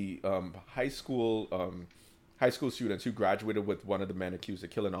of the high school students who graduated with one of the men accused of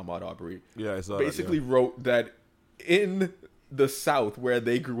killing Ahmaud Arbery, basically wrote that in the South where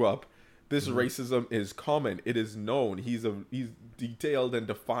they grew up, this racism is common. It is known. He's detailed and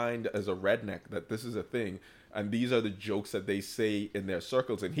defined as a redneck, that this is a thing, and these are the jokes that they say in their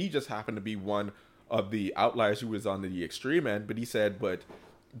circles. And he just happened to be one of the outliers who was on the extreme end. But he said, but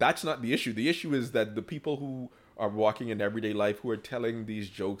that's not the issue. The issue is that the people who are walking in everyday life, who are telling these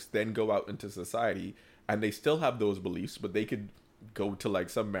jokes, then go out into society, and they still have those beliefs, but they could go to like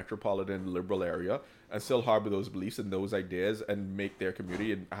some metropolitan liberal area and still harbor those beliefs and those ideas and make their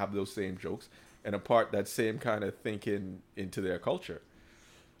community and have those same jokes and impart that same kind of thinking into their culture.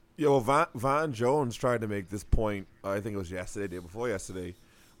 Yeah, well, Van Jones tried to make this point. I think it was yesterday, day before yesterday,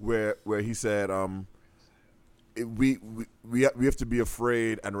 where he said, we have to be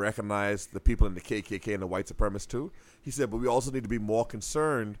afraid and recognize the people in the KKK and the white supremacists too. He said, but we also need to be more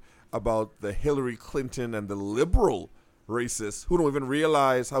concerned about the Hillary Clinton and the liberal racists who don't even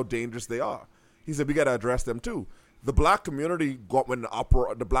realize how dangerous they are. He said we got to address them too. The black community got when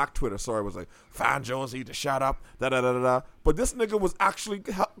the black Twitter, was like, Van Jones need to shut up, da da da da da. But this nigga was actually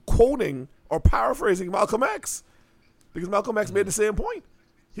quoting or paraphrasing Malcolm X, because Malcolm X made the same point.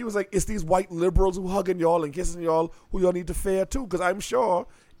 He was like, it's these white liberals who hugging y'all and kissing y'all who y'all need to fear too. Because I'm sure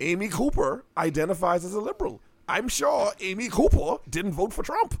Amy Cooper identifies as a liberal. I'm sure Amy Cooper didn't vote for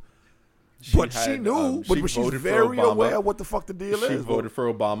Trump. She knew, but she's very aware of what the fuck the deal is. She voted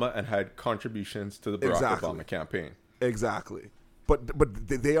for Obama and had contributions to the Barack Obama campaign. Exactly. But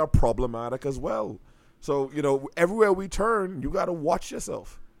they are problematic as well. So, everywhere we turn, you got to watch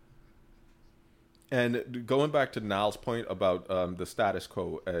yourself. And going back to Niall's point about the status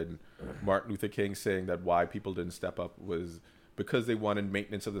quo and Martin Luther King saying that why people didn't step up was because they wanted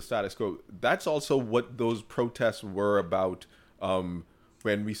maintenance of the status quo. That's also what those protests were about.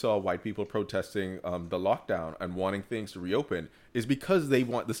 When we saw white people protesting the lockdown and wanting things to reopen, is because they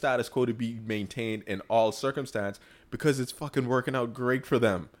want the status quo to be maintained in all circumstance, because it's fucking working out great for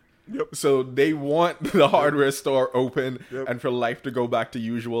them. Yep. So they want the hardware store open and for life to go back to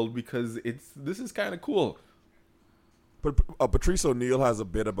usual, because this is kind of cool. But Patrice O'Neal has a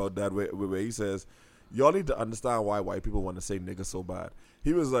bit about that where he says, y'all need to understand why white people want to say nigga so bad.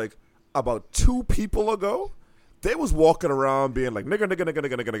 He was like, about 2 people ago, they was walking around being like nigger, nigger, nigger,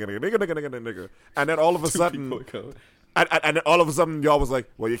 nigger, nigger, nigger, nigger, nigger, nigger, nigger, nigger, and then all of a sudden, and then all of a sudden, y'all was like,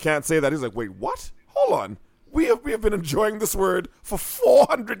 well, you can't say that. He's like, wait, what? Hold on. We have been enjoying this word for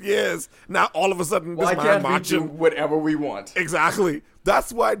 400 years. Now all of a sudden, this man marching. We do whatever we want? Exactly.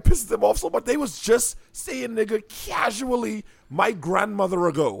 That's why it pisses them off so much. They was just saying nigga casually my grandmother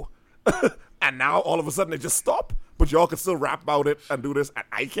ago, and now all of a sudden they just stop. But y'all can still rap about it and do this, and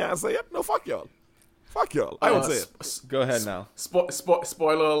I can't say it. No, fuck y'all. Fuck y'all. I would say it. Go ahead now.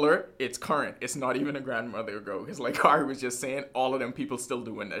 Spoiler alert, it's current. It's not even a grandmother ago. Because like Ari was just saying, all of them people still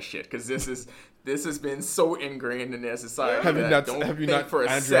doing that shit. Because this has been so ingrained in their society. Have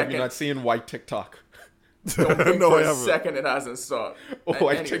you not seen white TikTok? Don't think for a second it hasn't stopped.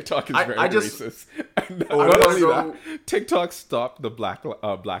 White TikTok is very racist. And not only that, TikTok stopped the Black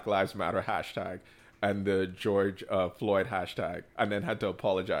Lives Matter hashtag and the George Floyd hashtag, and then had to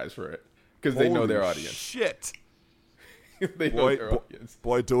apologize for it. Because they know their audience. Shit. They know their audience.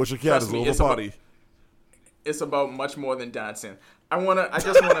 Boy, do what you can. It's a little party. It's about much more than dancing. I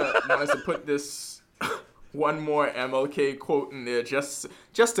just want us to put this one more MLK quote in there, just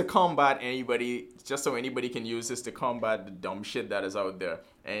to combat anybody, just so anybody can use this to combat the dumb shit that is out there.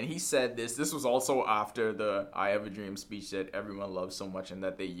 And he said this. This was also after the "I Have a Dream" speech that everyone loves so much and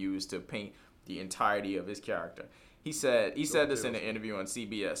that they used to paint the entirety of his character. He said this in an interview on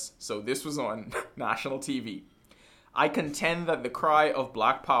CBS. So this was on national TV. I contend that the cry of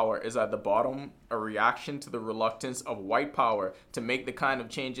black power is at the bottom a reaction to the reluctance of white power to make the kind of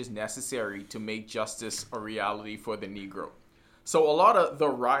changes necessary to make justice a reality for the Negro. So a lot of the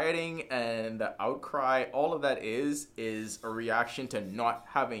rioting and the outcry, all of that is a reaction to not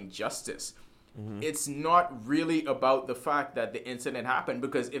having justice. Mm-hmm. It's not really about the fact that the incident happened,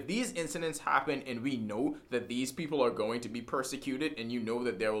 because if these incidents happen and we know that these people are going to be persecuted and you know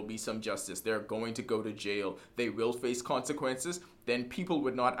that there will be some justice, they're going to go to jail, they will face consequences, then people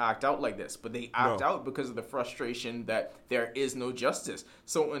would not act out like this. But they act out because of the frustration that there is no justice.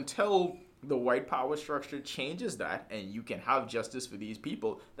 So until the white power structure changes that and you can have justice for these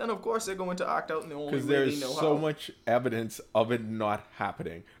people, then of course they're going to act out in the only way they know how. Because there's so much evidence of it not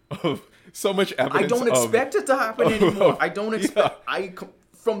happening. So much evidence. I don't expect it to happen anymore. I don't expect.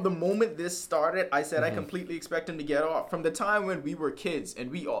 From the moment this started, I said I completely expect him to get off. From the time when we were kids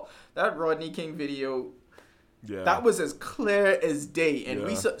and that Rodney King video, that was as clear as day.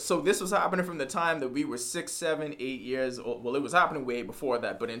 And so this was happening from the time that we were 6, 7, 8 years old. Well, it was happening way before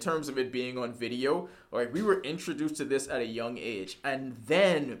that, but in terms of it being on video, like we were introduced to this at a young age, and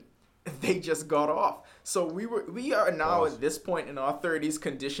then they just got off. So we are now at this point in our 30s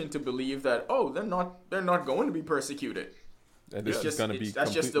conditioned to believe that they're not going to be persecuted. And this is going to be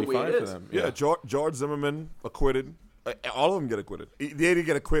that's just the way fine it is. For them. Yeah, George Zimmerman acquitted. All of them get acquitted. They either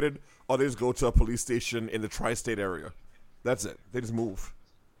get acquitted or they just go to a police station in the tri-state area. That's it. They just move.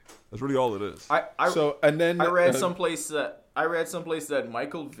 That's really all it is. I read someplace that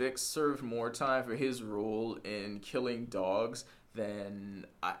Michael Vick served more time for his role in killing dogs than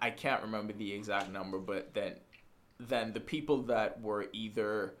I can't remember the exact number, but than the people that were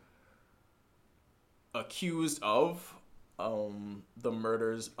either accused of the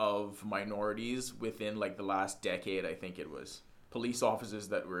murders of minorities within like the last decade. I think it was police officers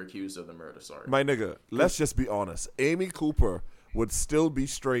that were accused of the murder. Sorry, my nigga. Let's just be honest. Amy Cooper would still be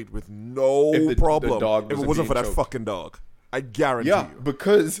straight with no problem if it wasn't for that fucking dog. I guarantee you.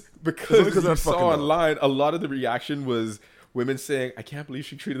 because you saw fucking online, a lot of the reaction was women saying, "I can't believe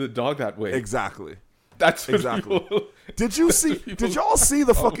she treated the dog that way." Exactly. That's what Exactly. people- Did y'all see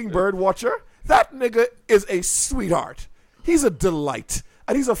the fucking bird watcher? That nigga is a sweetheart. He's a delight.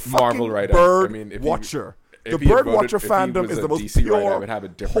 And he's a fucking Marvel writer. bird I mean, watcher. if The he had bird voted- watcher if he fandom was is a the most DC pure. writer, I would have a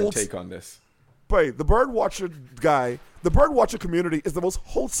different take on this. Wait, the bird watcher guy, the bird watcher community is the most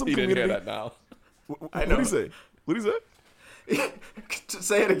wholesome He didn't community. hear that now. I know. What did he say? What did he say?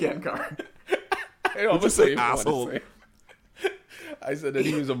 Say it again, Carl. I almost you say, say asshole? I said that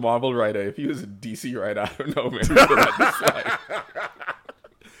he was a Marvel writer. If he was a DC writer, I don't know, man. If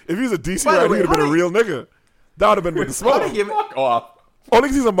If he was a DC By the writer, way, he would have been a how real nigga. That would have been with the How smoke. they give it- Fuck off. Only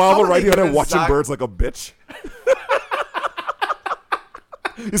because he's a Marvel How writer, they he there giving watching Zach- birds like a bitch.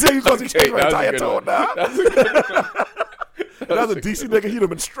 You see, you supposed to change my that was a entire good tone one. now. That's a good one. If that was a DC nigga, he'd have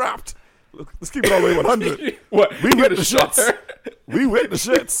been strapped. Look, let's keep it all the way 100. What? We You with got the a shot? shits. We with the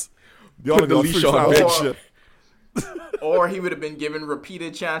shits. Y'all Put the got leash free on, big bitch. shit. Or he would have been given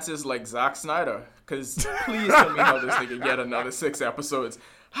repeated chances like Zack Snyder. Because please tell me how this nigga get another 6 episodes.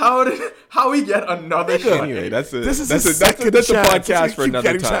 How he get another shot? Anyway, that's a This is that's his a, that's a, second that's a chance. podcast He for keep another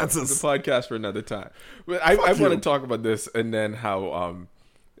getting time. chances. It's a podcast for another time. But I want you. to talk about this and then how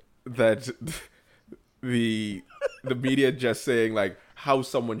that the media just saying like how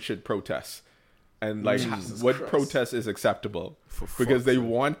someone should protest and like what Christ. protest is acceptable because they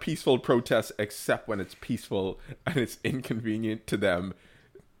want peaceful protests except when it's peaceful and it's inconvenient to them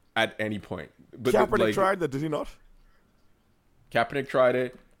at any point. But Kaepernick tried that, did he not? Kaepernick tried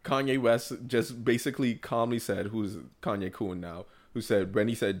it. Kanye West just basically calmly said, who's Kanye Coon now, who said when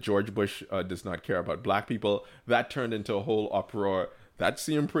he said George Bush does not care about black people, that turned into a whole uproar. That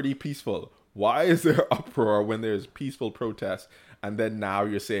seemed pretty peaceful. Why is there uproar when there's peaceful protests? And then now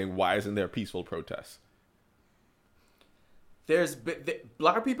you're saying, why isn't there peaceful protests?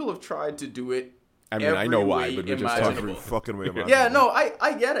 Black people have tried to do it. I mean, I know why, but we're just talking. Every fucking way about Yeah, it. no,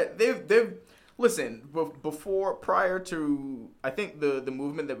 I get it. They've listen, prior to, I think the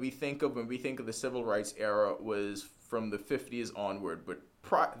movement that we think of when we think of the civil rights era was from the 50s onward, but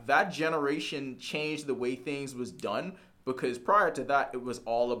that generation changed the way things was done, because prior to that it was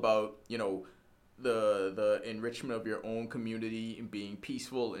all about, you know, the enrichment of your own community and being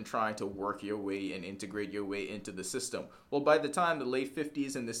peaceful and trying to work your way and integrate your way into the system. Well, by the time the late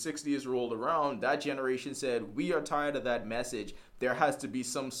 50s and the 60s rolled around, that generation said, we are tired of that message. There has to be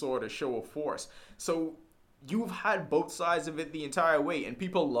some sort of show of force. So you've had both sides of it the entire way, and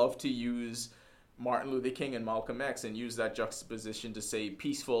people love to use Martin Luther King and Malcolm X and use that juxtaposition to say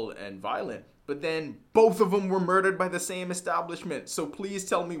peaceful and violent. But then both of them were murdered by the same establishment. So please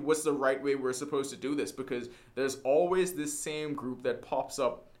tell me what's the right way we're supposed to do this, because there's always this same group that pops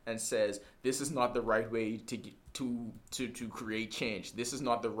up and says this is not the right way to create change. This is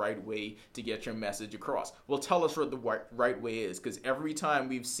not the right way to get your message across. Well, tell us what the right way is, because every time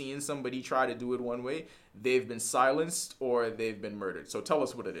we've seen somebody try to do it one way, they've been silenced or they've been murdered. So tell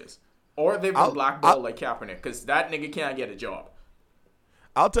us what it is. Or they've been blackballed like Kaepernick, because that nigga can't get a job.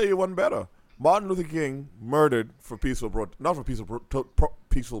 I'll tell you one better. Martin Luther King murdered for not for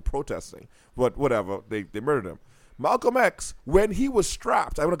peaceful protesting, but whatever. They murdered him. Malcolm X, when he was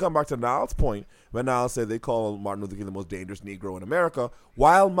strapped, I want to come back to Niall's point, when Niall said they call Martin Luther King the most dangerous Negro in America,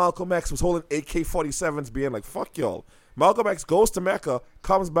 while Malcolm X was holding AK-47s being like, fuck y'all. Malcolm X goes to Mecca,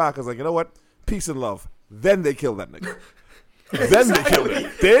 comes back, is like, you know what? Peace and love. Then they kill that nigga. Then they killed him.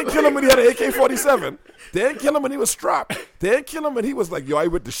 They didn't kill him when he had an AK-47. They didn't kill him when he was strapped. They didn't kill him when he was like, yo, I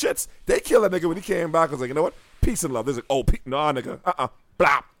with the shits. They killed that nigga when he came back. I was like, you know what? Peace and love. They're like, oh, nah, nigga.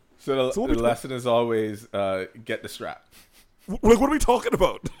 Blah. So the lesson is always get the strap. What are we talking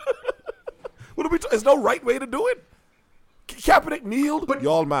about? There's no right way to do it. Kaepernick kneeled, but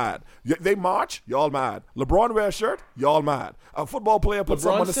y'all mad. They march, y'all mad. LeBron wear a shirt, y'all mad. A football player put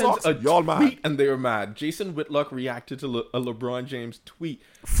something on his socks, y'all mad. And they were mad. Jason Whitlock reacted to a LeBron James tweet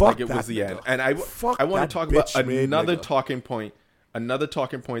Fuck like it was that the nigga. end. And I want to talk about another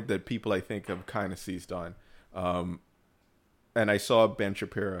talking point that people I think have kind of seized on. And I saw Ben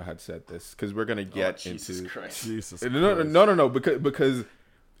Shapiro had said this, because we're going to get Jesus into Christ. Jesus no, because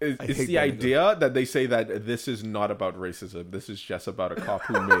It's hate the that idea that they say that this is not about racism. This is just about a cop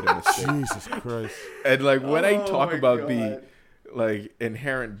who made a mistake. Jesus Christ. And like when I talk my about God. the like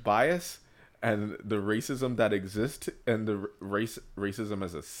inherent bias and the racism that exists and the racism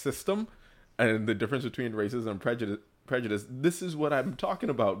as a system and the difference between racism and prejudice, this is what I'm talking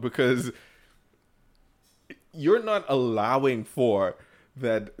about, because you're not allowing for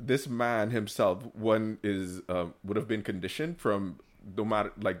that this man himself would have been conditioned from no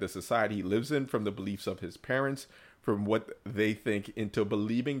matter like the society he lives in, from the beliefs of his parents, from what they think, into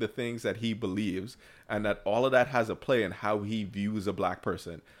believing the things that he believes, and that all of that has a play in how he views a black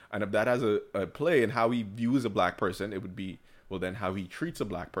person. And if that has a play in how he views a black person, it would be, well, then how he treats a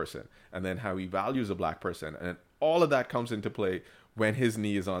black person, and then how he values a black person. And all of that comes into play when his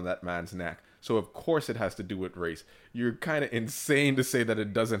knee is on that man's neck. So of course it has to do with race. You're kind of insane to say that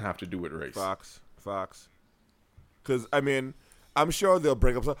it doesn't have to do with race. Fox. Because, I mean, I'm sure they'll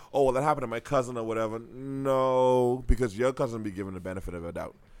bring up, oh, well, that happened to my cousin or whatever. No, because your cousin be given the benefit of a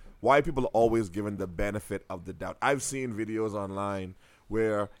doubt. White people are always given the benefit of the doubt. I've seen videos online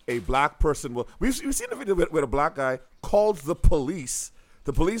where a black person will... We've seen a video where a black guy calls the police.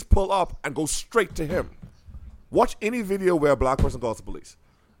 The police pull up and go straight to him. Watch any video where a black person calls the police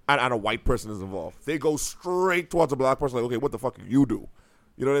and a white person is involved. They go straight towards a black person like, okay, what the fuck do you do?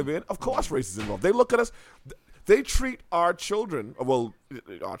 You know what I mean? Of course race is involved. They look at us... They treat our children,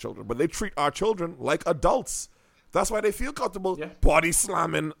 but they treat our children like adults. That's why they feel comfortable body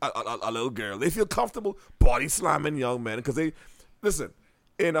slamming a little girl. They feel comfortable body slamming young men because they, listen,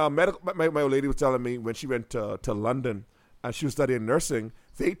 in medical, my old lady was telling me when she went to London and she was studying nursing,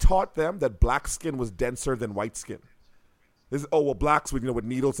 they taught them that black skin was denser than white skin. This, blacks with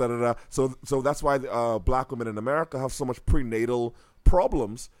needles, So that's why black women in America have so much prenatal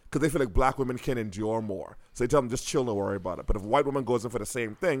problems, because they feel like black women can endure more. So they tell them, just chill, don't worry about it. But if a white woman goes in for the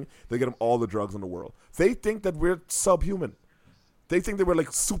same thing, they get them all the drugs in the world. They think that we're subhuman. They think that we're like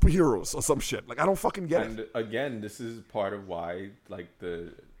superheroes or some shit. Like, I don't fucking get it. And again, this is part of why like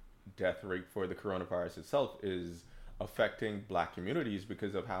the death rate for the coronavirus itself is affecting black communities,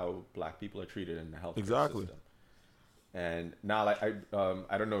 because of how black people are treated in the healthcare system. And now, like,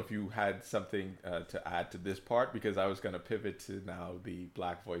 I don't know if you had something to add to this part, because I was going to pivot to now the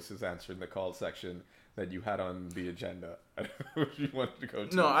Black Voices Answering the Call section that you had on the agenda. I don't know if you wanted to go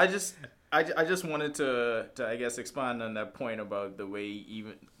to. No, I just wanted to I guess expand on that point about the way,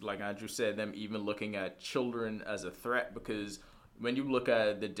 even like Andrew said, them even looking at children as a threat, because when you look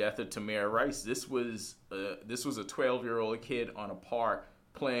at the death of Tamir Rice, this was a 12-year-old kid on a park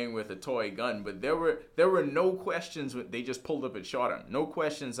playing with a toy gun, but there were no questions. They just pulled up and shot him. No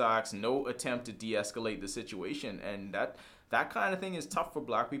questions asked, no attempt to de-escalate the situation, and that kind of thing is tough for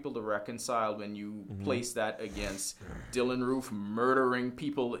black people to reconcile when you place that against Dylan Roof murdering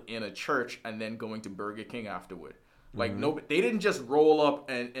people in a church and then going to Burger King afterward. Like, no, they didn't just roll up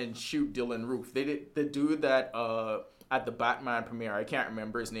and shoot Dylan Roof. They did the dude that at the Batman premiere, I can't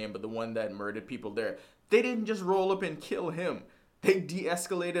remember his name, but the one that murdered people there. They didn't just roll up and kill him. They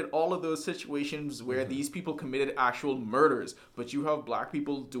de-escalated all of those situations where these people committed actual murders, but you have black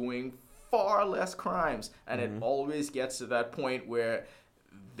people doing far less crimes, and it always gets to that point where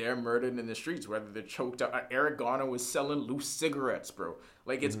they're murdered in the streets, whether they're choked out. Eric Garner was selling loose cigarettes, bro.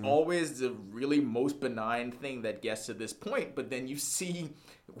 Like, it's always the really most benign thing that gets to this point, but then you see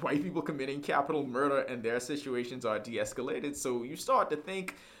white people committing capital murder and their situations are de-escalated, so you start to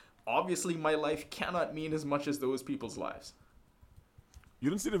think, obviously my life cannot mean as much as those people's lives. You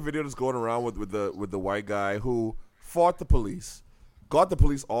didn't see the video that's going around with the white guy who fought the police, got the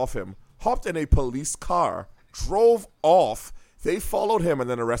police off him, hopped in a police car, drove off. They followed him and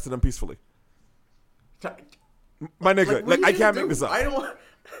then arrested him peacefully. My nigga, like I can't make this up.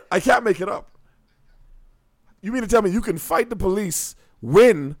 I can't make it up. You mean to tell me you can fight the police,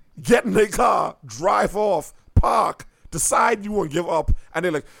 win, get in a car, drive off, park, decide you won't give up, and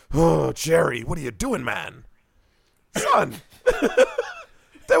they're like, "Oh, Jerry, what are you doing, man?" Son.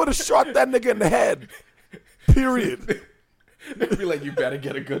 They would have shot that nigga in the head. Period. They'd be like, you better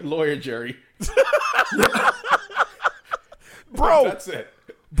get a good lawyer, Jerry. Bro. That's it.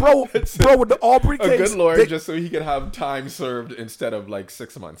 Bro, with the Aubrey case. A good lawyer just so he could have time served instead of like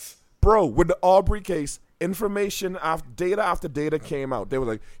 6 months. Bro, with the Aubrey case, information data after data came out. They were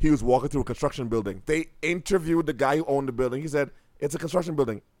like, he was walking through a construction building. They interviewed the guy who owned the building. He said, it's a construction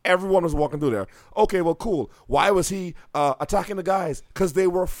building. Everyone was walking through there. Okay, well, cool. Why was he attacking the guys? Because they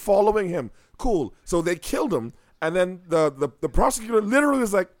were following him. Cool. So they killed him, and then the prosecutor literally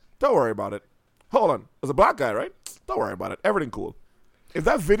was like, don't worry about it. Hold on. There's a black guy, right? Don't worry about it. Everything cool. If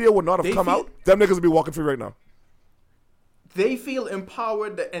that video would not have come out, them niggas would be walking free right now. they feel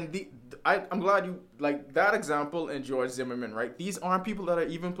empowered, and I'm glad you like that example in George Zimmerman, right? These aren't people that are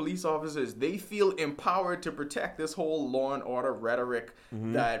even police officers. They feel empowered to protect this whole law and order rhetoric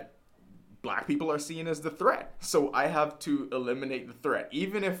that black people are seen as the threat. So I have to eliminate the threat,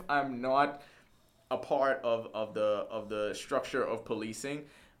 even if I'm not a part of the structure of policing.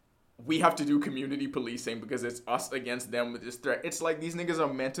 We have to do community policing because it's us against them with this threat. It's like these niggas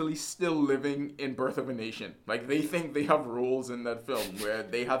are mentally still living in Birth of a Nation. Like, they think they have roles in that film where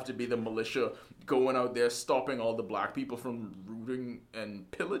they have to be the militia going out there stopping all the black people from looting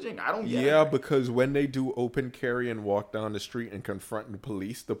and pillaging. I don't get it. Yeah, because when they do open carry and walk down the street and confront the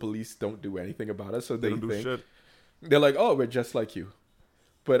police don't do anything about it. So they don't do think shit. they're like, oh, we're just like you.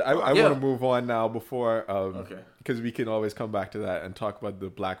 But I want to move on now before, because we can always come back to that and talk about the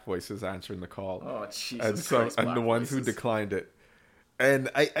black voices answering the call. Oh, Jesus Christ, and the ones voices. who declined it.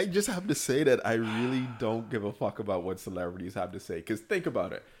 And I just have to say that I really don't give a fuck about what celebrities have to say. Because think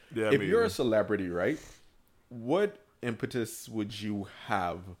about it. Yeah, if you're a celebrity, right, what impetus would you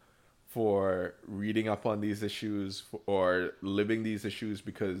have for reading up on these issues or living these issues?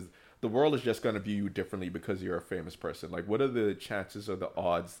 Because the world is just going to view you differently because you're a famous person. Like, what are the chances or the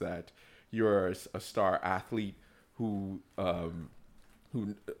odds that you're a star athlete who,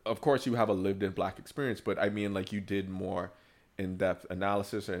 of course, you have a lived-in black experience, but I mean, like, you did more in-depth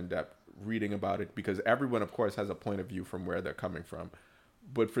analysis or in-depth reading about it, because everyone, of course, has a point of view from where they're coming from.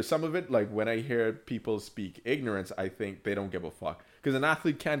 But for some of it, like when I hear people speak ignorance, I think they don't give a fuck. Because an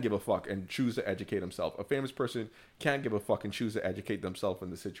athlete can give a fuck and choose to educate himself. A famous person can't give a fuck and choose to educate themselves in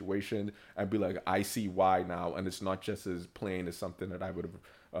the situation and be like, I see why now. And it's not just as plain as something that I would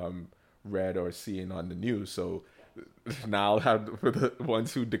have read or seen on the news. So now I'll have, for the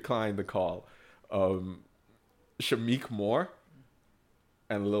ones who declined the call, Shamik Moore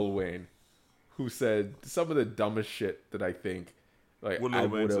and Lil Wayne, who said some of the dumbest shit that I think like I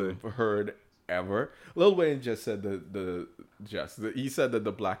would have heard ever. Lil Wayne just said he said that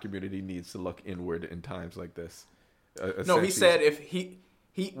the black community needs to look inward in times like this. No, he said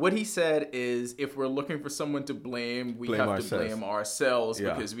what he said is if we're looking for someone to blame, we have to blame ourselves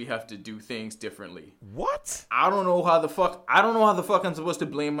because we have to do things differently. What? I don't know how the fuck I'm supposed to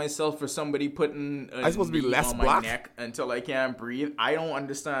blame myself for somebody putting a supposed to be knee less on my black? neck until I can't breathe. I don't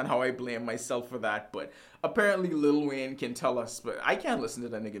understand how I blame myself for that, but apparently Lil Wayne can tell us, but I can't listen to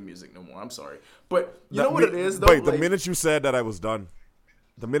that nigga music no more. I'm sorry. But you know what it is though? Wait, the minute you said that I was done.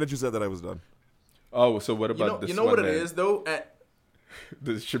 Oh, so what about this? You know what it is though?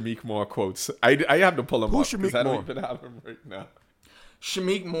 The Shamik Moore quotes. I have to pull him up because I don't even have him right now.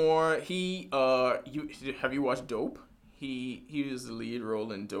 Shamik Moore, have you watched Dope? He was the lead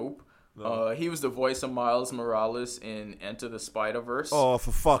role in Dope. No. He was the voice of Miles Morales in Enter the Spider-Verse. Oh,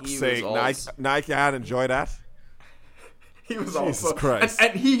 for fuck's sake! Now I can't enjoy that. He was Jesus Christ,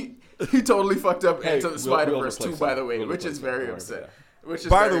 and he totally fucked up Enter the Spider-Verse too, by the way, which is very upsetting. Which is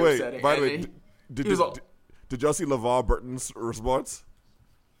by the upsetting. way, did y'all see LeVar Burton's response?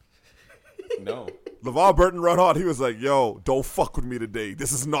 No. LeVar Burton run hard. He was like, yo, don't fuck with me today.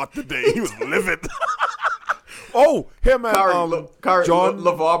 This is not the day. He was livid. Oh, him and John...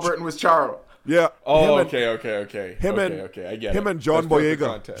 LeVar Burton was Charo. Yeah. Oh, okay. I get him it. and John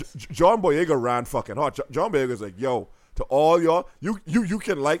Boyega. John Boyega ran fucking hard. John Boyega's like, yo, to all y'all, you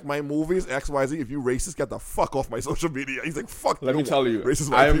can like my movies, XYZ. If you racist, get the fuck off my social media. He's like, fuck. Let me tell you,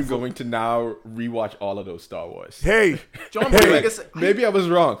 I am going to now rewatch all of those Star Wars. Hey, John Boyega. Maybe I was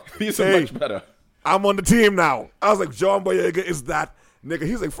wrong. These are much better. I'm on the team now. I was like, John Boyega is that nigga.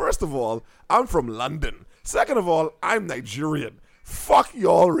 He's like, first of all, I'm from London. Second of all, I'm Nigerian. Fuck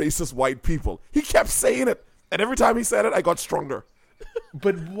y'all racist white people. He kept saying it. And every time he said it, I got stronger.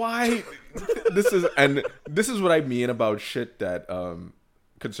 But why? This is what I mean about shit that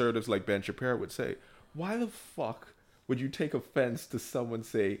conservatives like Ben Shapiro would say. Why the fuck would you take offense to someone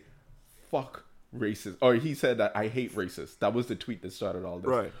say, fuck racist? Or he said that I hate racists. That was the tweet that started all this.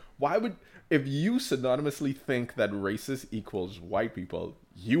 Right. Why would, if you synonymously think that racist equals white people,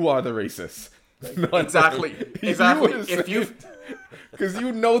 you are the racist. Exactly. If you, because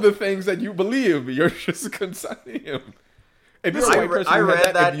you know the things that you believe, you're just consigning him. If you're a white person, I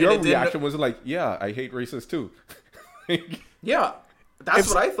read that, your reaction was like, "Yeah, I hate racists too." Yeah, that's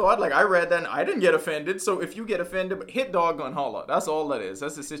what I thought. Like, I read that, and I didn't get offended. So if you get offended, hit doggone holla. That's all that is.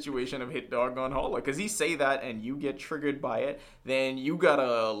 That's the situation of hit doggone holla. Because he say that, and you get triggered by it, then you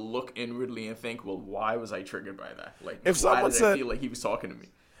gotta look inwardly and think, well, why was I triggered by that? Like, why did I feel like he was talking to me?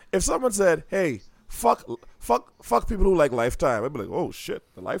 If someone said, "Hey, fuck people who like Lifetime," I'd be like, "Oh shit,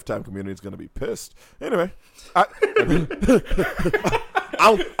 the Lifetime community is gonna be pissed." Anyway,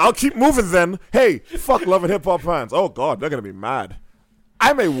 I'll keep moving then. Hey, fuck Love and Hip Hop fans. Oh God, they're gonna be mad.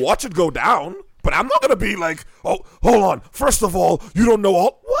 I may watch it go down, but I'm not gonna be like, oh, hold on. First of all, you don't know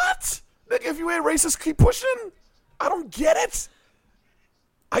all what? Like, if you ain't racist, keep pushing. I don't get it.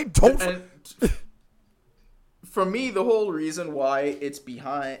 I don't. And for me, the whole reason why it's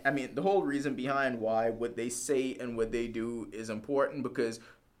behind, the whole reason behind why what they say and what they do is important, because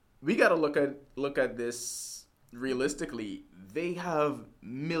we got to look at this realistically. They have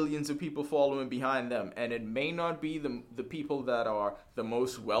millions of people following behind them, and it may not be the people that are the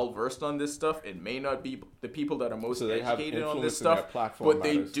most well versed on this stuff. It may not be the people that are most educated on this stuff, but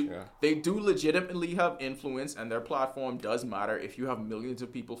they do legitimately have influence, and their platform does matter. If you have millions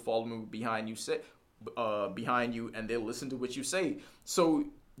of people following behind you, and they listen to what you say, so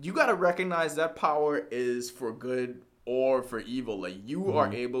you got to recognize that power is for good or for evil. Like, you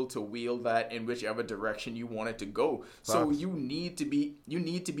are able to wield that in whichever direction you want it to go. So you need to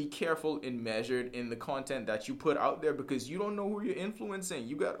be careful and measured in the content that you put out there, because you don't know who you're influencing.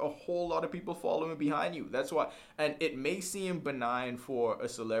 You got a whole lot of people following behind you. That's why. And it may seem benign for a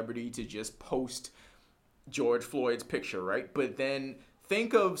celebrity to just post George Floyd's picture, right? But then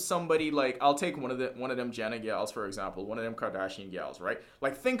think of somebody like, I'll take one of them Jenner gals, for example, one of them Kardashian gals, right?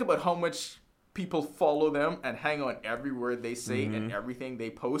 Like, think about how much people follow them and hang on every word they say and everything they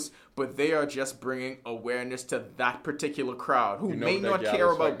post, but they are just bringing awareness to that particular crowd who may not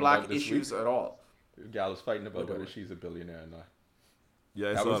care about black issues at all. The gal is fighting about whether she's a billionaire or not.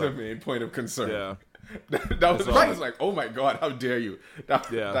 Yeah, that was her main point of concern. Yeah, that was right. I was like, oh my God, how dare you?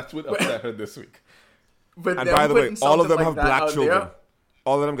 That's what upset her this week. But and by the way, all of them have black children.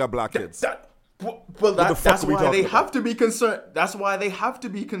 All of them got black kids. Well, that's why they have to be concerned. That's why they have to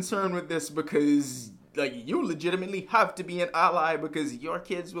be concerned with this, because like, you legitimately have to be an ally, because your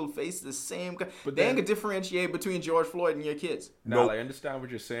kids will face the same. But they ain't gonna differentiate between George Floyd and your kids. No, I understand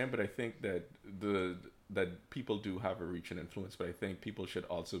what you're saying, but I think that that people do have a reach and influence. But I think people should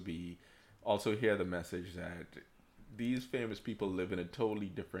also hear the message that these famous people live in a totally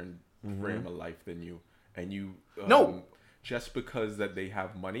different frame of life than you, and you just because that they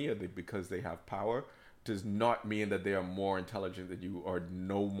have money or because they have power does not mean that they are more intelligent than you or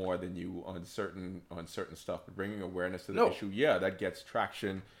know more than you on certain stuff. Bringing awareness to the issue, that gets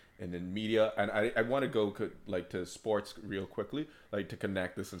traction in the media. And I want to go to sports real quickly, like to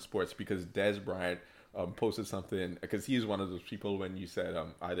connect this in sports, because Des Bryant posted something, because he's one of those people when you said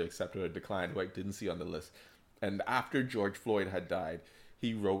either accepted or declined, who I didn't see on the list. And after George Floyd had died,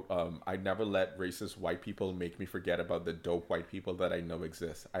 he wrote, I never let racist white people make me forget about the dope white people that I know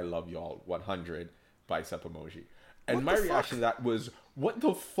exist. I love y'all. 100 bicep emoji. And my reaction to that was, what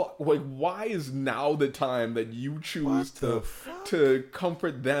the fuck? Like, why is now the time that you choose to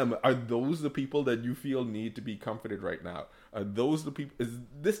comfort them? Are those the people that you feel need to be comforted right now? Are those the people? Is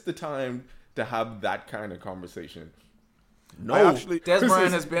this the time to have that kind of conversation? No, actually, Des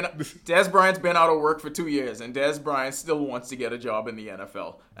Bryant's been out of work for 2 years, and Des Bryant still wants to get a job in the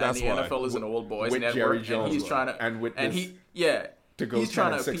NFL. And the NFL is an old boys network, Jerry Jones, and he's trying to to go he's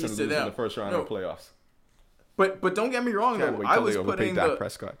trying to 10-6 appease and to lose them in the first round of the playoffs. But don't get me wrong, though. I was putting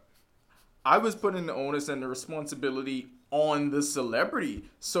the onus and the responsibility on the celebrity.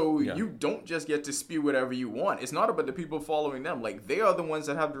 So you don't just get to spew whatever you want. It's not about the people following them. Like, they are the ones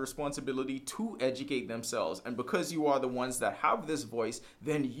that have the responsibility to educate themselves. And because you are the ones that have this voice,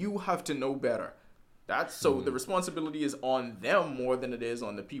 then you have to know better. So the responsibility is on them more than it is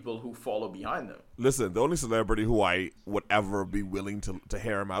on the people who follow behind them. Listen, the only celebrity who I would ever be willing to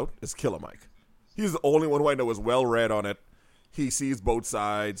hear him out is Killer Mike. He's the only one who I know is well read on it. He sees both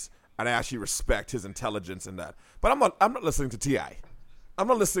sides, and I actually respect his intelligence in that. But I'm not listening to T.I. I'm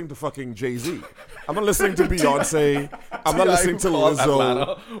not listening to fucking Jay-Z. I'm not listening to Beyonce. I'm not listening to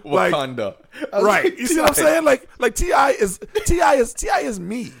Lizzo. Wakanda. Right. You see what I'm saying? Like T.I. is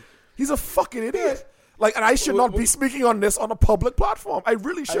me. He's a fucking idiot. Like, and I should not be speaking on this on a public platform. I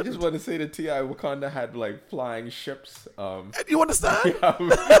really shouldn't. I just want to say that T.I. Wakanda had like flying ships. You understand?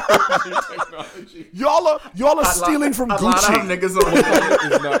 Y'all are stealing from Gucci.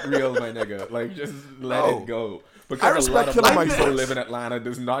 Wakanda is not real, my nigga. Like, just let it go. Because a lot of black people live in Atlanta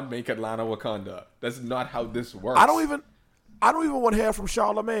does not make Atlanta Wakanda. That's not how this works. I don't even want to hear from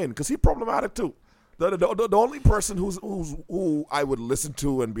Charlamagne, because he's problematic too. The only person who I would listen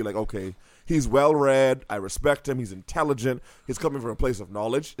to and be like, okay, he's well read, I respect him, he's intelligent, he's coming from a place of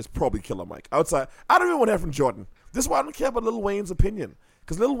knowledge, is probably Killer Mike. Outside, I don't even want to hear from Jordan. This is why I don't care about Lil Wayne's opinion,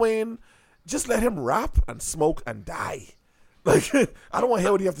 because Lil Wayne, just let him rap and smoke and die. Like, I don't want to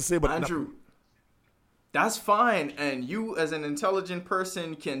hear what you have to say about Andrew. that's fine. And you, as an intelligent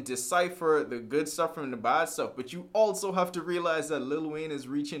person, can decipher the good stuff from the bad stuff. But you also have to realize that Lil Wayne is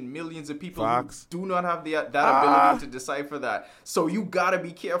reaching millions of people Facts. who do not have that ability to decipher that. So you gotta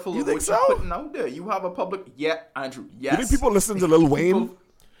be careful of what you're putting out there. You have a public, Andrew. Yes. You think people listen to Lil Wayne?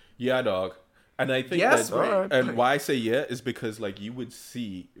 Yeah, dog. And I think Yes, that, right. and why I say yeah is because like you would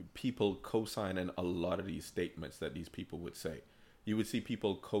see people co-signing a lot of these statements that these people would say. You would see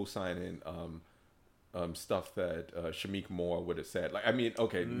people co-signing stuff that Shamik Moore would have said. Like, I mean,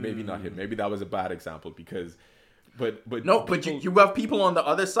 okay, maybe not him. Maybe that was a bad example because, but No, people, but you have people on the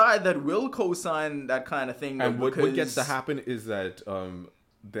other side that will co-sign that kind of thing. and what gets to because- happen is that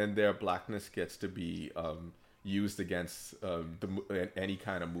then their blackness gets to be used against any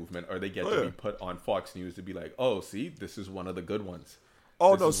kind of movement, or they get to be put on Fox News to be like, oh, see, this is one of the good ones.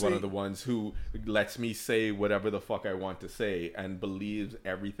 This is one of the ones who lets me say whatever the fuck I want to say and believes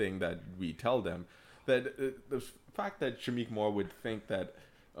everything that we tell them. That the fact that Shamik Moore would think that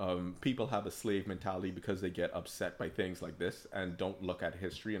people have a slave mentality because they get upset by things like this and don't look at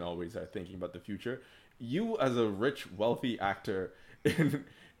history and always are thinking about the future. You, as a rich, wealthy actor in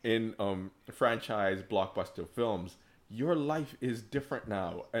franchise blockbuster films, your life is different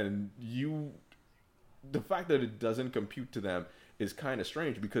now, and the fact that it doesn't compute to them is kind of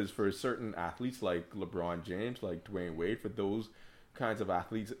strange, because for certain athletes like LeBron James, like Dwayne Wade, for those kinds of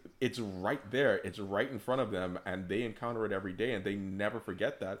athletes, it's right there, it's right in front of them, and they encounter it every day and they never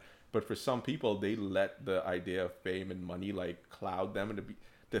forget that. But for some people, they let the idea of fame and money like cloud them and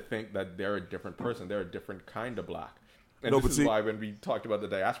to think that they're a different person, they're a different kind of black. And this is why when we talked about the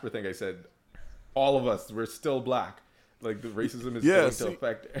diaspora thing, I said, all of us, we're still black. Like, the racism is going to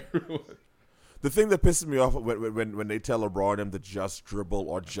affect everyone. The thing that pisses me off when they tell LeBron him to just dribble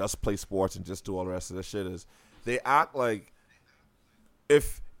or just play sports and just do all the rest of this shit is they act like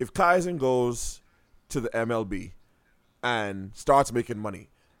if Kaizen goes to the MLB and starts making money,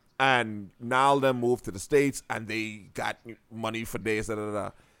 and now them move to the States and they got money for days,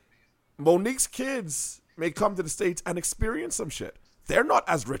 Monique's kids may come to the States and experience some shit. They're not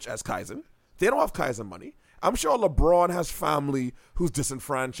as rich as Kaizen. They don't have Kaizen money. I'm sure LeBron has family who's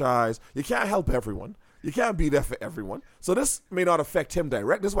disenfranchised. You can't help everyone. You can't be there for everyone. So this may not affect him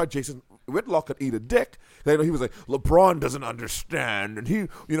direct. This is why Jason Whitlock could eat a dick. He was like, LeBron doesn't understand, and you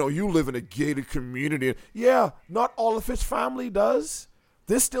live in a gated community. Yeah, not all of his family does.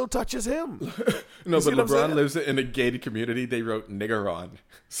 This still touches him. No, but LeBron lives in a gated community. They wrote nigger on.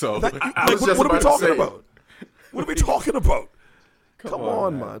 So what are we talking about? What are we talking about? Come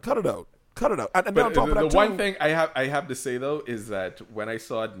on, man. Cut it out. Cut it out. And but the one thing I have to say though is that when I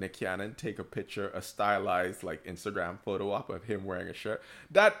saw Nick Cannon take a picture, a stylized like Instagram photo op of him wearing a shirt,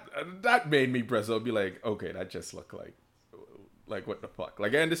 that made me Brazil be like, okay, that just looked like what the fuck.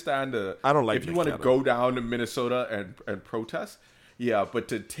 Like, I understand I don't like if you Nick want to Cannon. go down to Minnesota and protest, yeah, but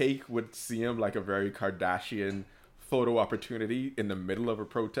to take what seemed like a very Kardashian photo opportunity in the middle of a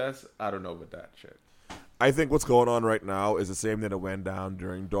protest, I don't know about that shit. I think what's going on right now is the same thing that went down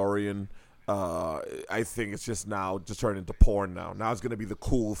during Dorian. I think it's just turned into porn now. Now it's going to be the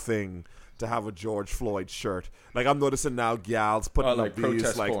cool thing to have a George Floyd shirt. Like, I'm noticing now gals putting like up these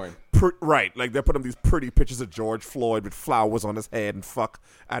protest like porn. Right, like they're putting up these pretty pictures of George Floyd with flowers on his head and fuck.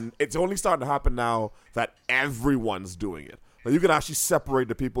 And it's only starting to happen now that everyone's doing it. Like, you can actually separate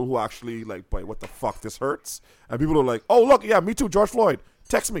the people who actually like, wait, what the fuck, this hurts? And people are like, oh, look, yeah, me too, George Floyd.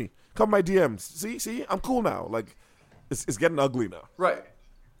 Text me. Come my DMs. See, I'm cool now. Like, it's getting ugly now.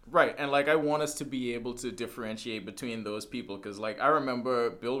 Right, and like I want us to be able to differentiate between those people, because like I remember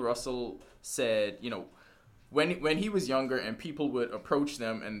Bill Russell said, when he was younger and people would approach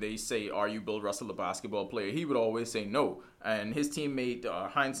them and they say, "Are you Bill Russell, a basketball player?" He would always say no, and his teammate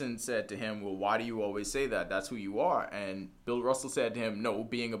Heinsohn said to him, "Well, why do you always say that? That's who you are." And Bill Russell said to him, "No,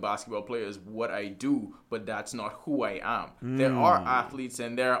 being a basketball player is what I do, but that's not who I am." There are athletes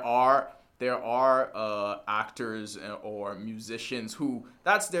and there are actors or musicians who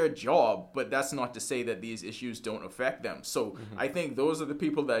that's their job, but that's not to say that these issues don't affect them. So I think those are the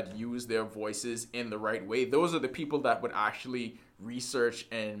people that use their voices in the right way. Those are the people that would actually research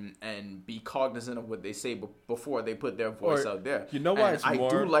and be cognizant of what they say before they put their voice out there. You know why? I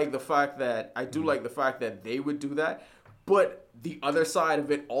do like the fact that they would do that. But the other side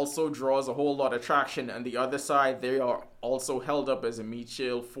of it also draws a whole lot of traction, and the other side, they are also held up as a meat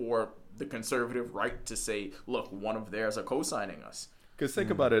shield for the conservative right to say, look, one of theirs are co-signing us. Because think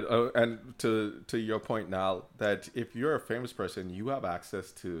about it, and to your point now, that if you're a famous person, you have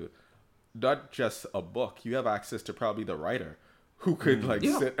access to not just a book, you have access to probably the writer who could like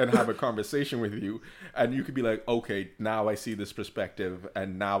sit and have a conversation with you, and you could be like, okay, now I see this perspective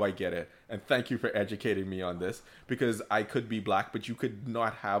and now I get it, and thank you for educating me on this, because I could be black but you could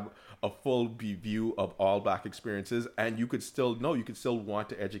not have a full view of all black experiences, and you could still want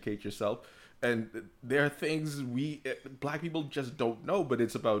to educate yourself. And there are things black people just don't know, but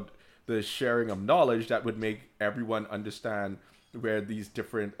it's about the sharing of knowledge that would make everyone understand where these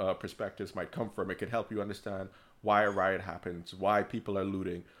different perspectives might come from. It could help you understand why a riot happens, why people are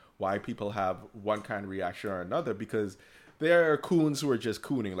looting, why people have one kind of reaction or another, because there are coons who are just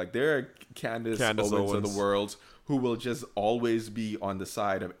cooning. Like, there are Candace Owens of the world who will just always be on the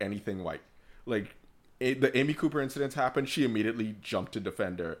side of anything white. Like, the Amy Cooper incident happened, she immediately jumped to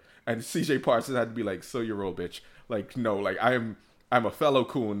defend her. And CJ Parsons had to be like, so you're old bitch. Like, no, like, I'm a fellow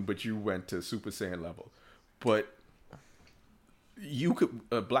coon, but you went to Super Saiyan level. But you could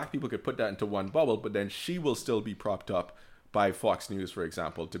black people could put that into one bubble, but then she will still be propped up by Fox News, for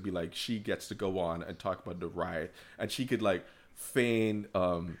example, to be like, she gets to go on and talk about the riot, and she could like feign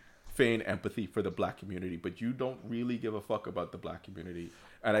empathy for the black community, but you don't really give a fuck about the black community.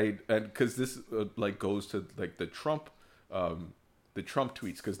 And because this like goes to like the Trump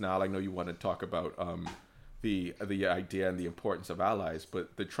tweets, because now I know you want to talk about the idea and the importance of allies,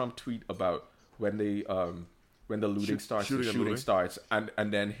 but the Trump tweet about when the looting starts, and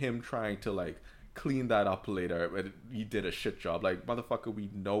then him trying to like clean that up later, but he did a shit job. Like, motherfucker, we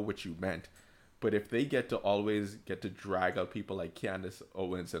know what you meant. But if they always get to drag out people like Candace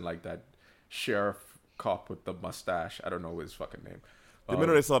Owens and like that sheriff cop with the mustache, I don't know his fucking name. The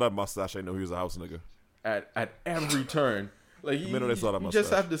minute they saw that mustache, I know he was a house nigga. At every turn, like, you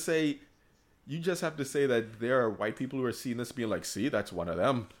just have to say that there are white people who are seeing this being like, see, that's one of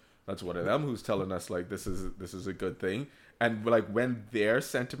them. That's one of them who's telling us like this is a good thing. And like, when their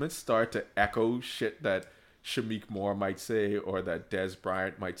sentiments start to echo shit that Shamik Moore might say or that Des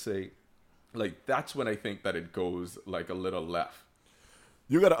Bryant might say, like, that's when I think that it goes like a little left.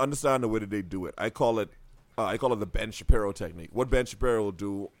 You got to understand the way that they do it. I call it the Ben Shapiro technique. What Ben Shapiro will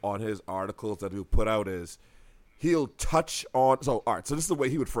do on his articles that he'll put out is he'll touch on. So this is the way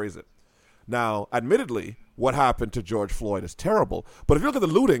he would phrase it. Now, admittedly, what happened to George Floyd is terrible. But if you look at the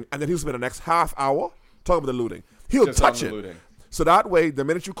looting, and then he'll spend the next half hour talking about the looting, he'll just touch it. Looting. So that way, the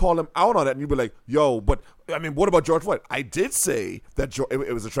minute you call him out on it, and you'll be like, yo, but, I mean, what about George Floyd? I did say that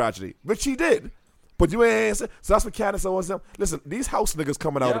it was a tragedy, which he did. But you ain't say. So that's what Candace Owens said. Listen, these house niggas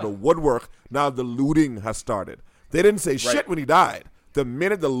coming out of the woodwork, now the looting has started. They didn't say shit when he died. The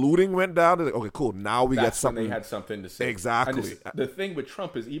minute the looting went down, they're like, okay, cool, now we get something. When they had something to say. Exactly. And the thing with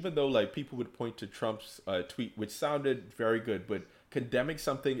Trump is, even though like people would point to Trump's tweet, which sounded very good, but condemning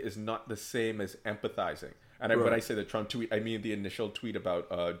something is not the same as empathizing. And when I say the Trump tweet, I mean the initial tweet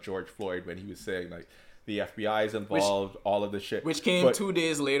about George Floyd, when he was saying like the FBI is involved, all of the shit. Which came 2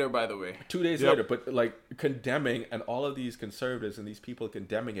 days later, by the way. 2 days later, but like condemning, and all of these conservatives and these people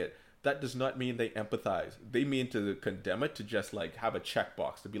condemning it, that does not mean they empathize. They mean to condemn it, to just like have a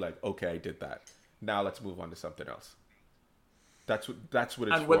checkbox to be like, okay, I did that. Now let's move on to something else. That's what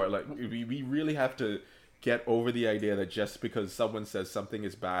it's for. Like, we really have to get over the idea that just because someone says something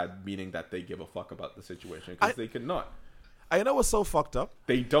is bad, meaning that they give a fuck about the situation, because they cannot. I know what's so fucked up.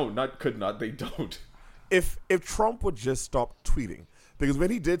 They don't. They don't. If Trump would just stop tweeting, because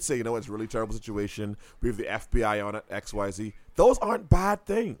when he did say, it's a really terrible situation, we have the FBI on it, XYZ, those aren't bad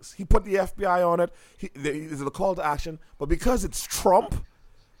things. He put the FBI on it. There's a call to action, but because it's Trump,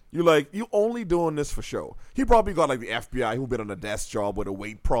 you're like, you only doing this for show. He probably got like the FBI who've been on a desk job with a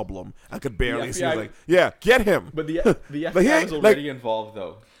weight problem and could barely see. Like, yeah, get him. But the FBI is already involved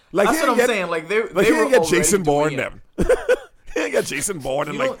though. Like, that's what I'm saying. Like, they were get Jason Bourne them. He ain't got Jason Bourne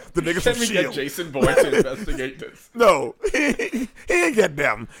and like the niggas from S.H.I.E.L.D. Get Jason Bourne to investigate this. No, he ain't get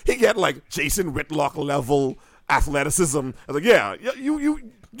them. He get like Jason Whitlock level athleticism. I was like, yeah,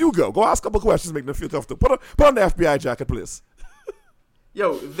 you go ask a couple questions, make them feel tough. Put on the FBI jacket, please.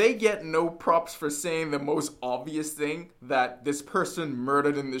 Yo, they get no props for saying the most obvious thing, that this person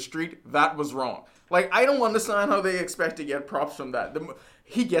murdered in the street, that was wrong. Like, I don't understand how they expect to get props from that.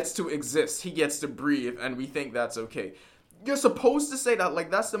 He gets to exist, he gets to breathe, and we think that's okay. You're supposed to say that, like,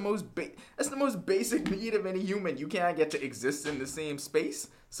 that's the most basic need of any human. You can't get to exist in the same space.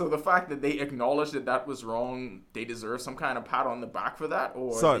 So the fact that they acknowledge that was wrong, they deserve some kind of pat on the back for that,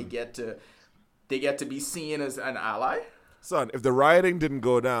 or they get to be seen as an ally. Son, if the rioting didn't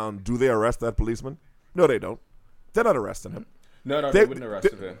go down, do they arrest that policeman? No, they don't. They're not arresting him. No, they wouldn't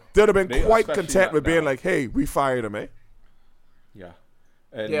arrest him. They'd have been quite content with being like, hey, we fired him, eh? Yeah.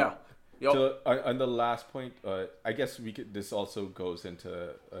 And yeah. Yep. So on the last point, I guess this also goes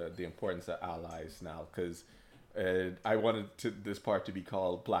into the importance of allies now, because and I wanted this part to be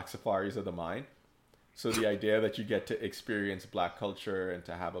called Black Safaris of the Mind. So the idea that you get to experience Black culture and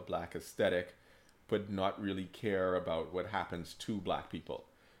to have a Black aesthetic, but not really care about what happens to Black people.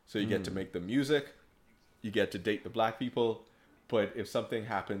 So you get to make the music, you get to date the Black people, but if something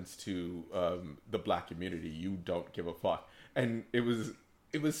happens to the Black community, you don't give a fuck. And it was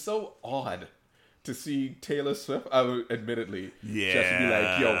so odd to see Taylor Swift, admittedly, just be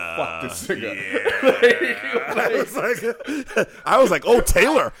like, yo, fuck this singer. I was like, oh,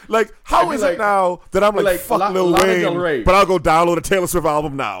 Taylor. Like, how is it now that I'm like fuck Lil Wayne, but I'll go download a Taylor Swift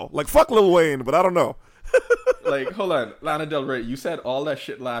album now? Like, fuck Lil Wayne, but I don't know. Like, hold on, Lana Del Rey, you said all that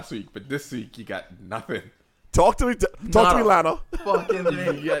shit last week, but this week you got nothing. Talk to me, Lana. Fucking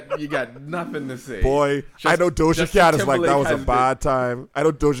you got nothing to say. Boy, I know Doja Justin Cat is like, that was a Timberlake bad time. I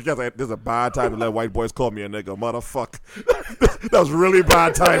know Doja Cat's like, this is a bad time to let white boys call me a nigga. Motherfuck. That was really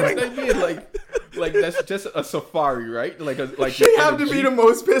bad timing. I mean, like that's just a safari, right? she have to be the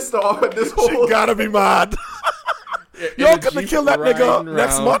most pissed off at this whole. She gotta be mad. Y'all gonna kill that nigga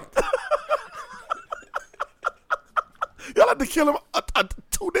next month. Y'all had to kill him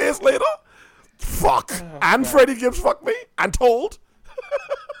 2 days later. Fuck. And Freddie Gibbs fucked me. And told.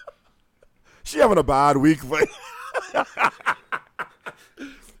 She having a bad week, but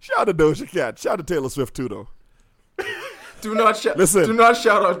shout out to Doja Cat. Shout out to Taylor Swift too, though. Do not shout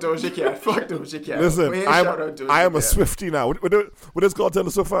out Doja Cat. Fuck Doja Cat. Listen, I am a Swiftie now. What is called Taylor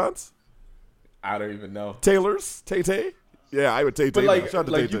Swift fans? I don't even know. Taylor's? Tay-Tay? Yeah, I would Tay-Tay. But like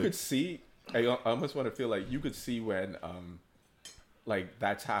Tay-Tay. you could see, I almost want to feel like you could see when, like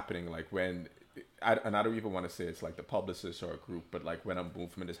that's happening, like when, and I don't even want to say it's like the publicist or a group, but like when a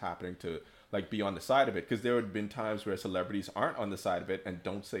movement is happening to like be on the side of it, because there have been times where celebrities aren't on the side of it and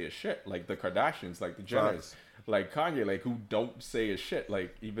don't say a shit, like the Kardashians, like the Jenners, like Kanye, like who don't say a shit,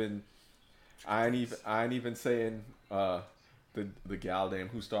 like even I ain't even saying the gal name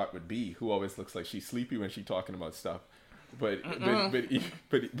who start with B, who always looks like she's sleepy when she's talking about stuff, but even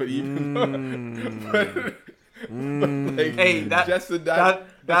like, hey, that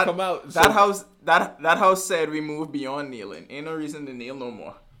come out. That house said we move beyond kneeling. Ain't no reason to kneel no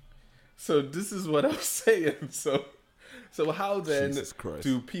more. So this is what I'm saying. So how then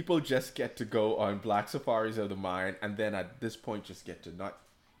do people just get to go on Black Safaris of the Mind, and then at this point just get to not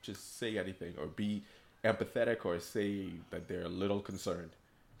just say anything or be empathetic or say that they're a little concerned?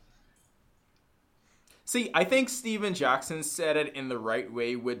 See, I think Steven Jackson said it in the right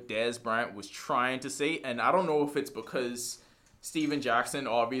way what Des Bryant was trying to say, and I don't know if it's because Steven Jackson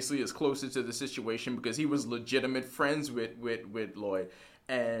obviously is closer to the situation because he was legitimate friends with Lloyd,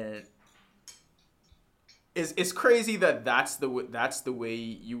 and it's crazy that that's the way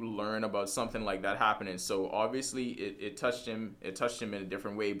you learn about something like that happening. So obviously it touched him in a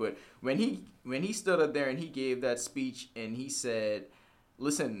different way. But when he stood up there and he gave that speech and he said,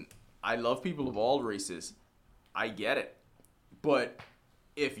 "Listen, I love people of all races. I get it. But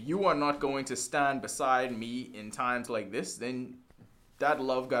if you are not going to stand beside me in times like this, then that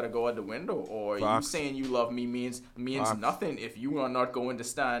love got to go out the window. Or you saying you love me means nothing. If you are not going to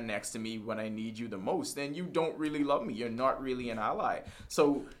stand next to me when I need you the most, then you don't really love me. You're not really an ally.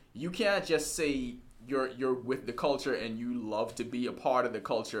 So you can't just say you're with the culture and you love to be a part of the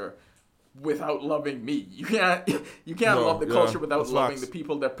culture without loving me. You can't love the culture without loving the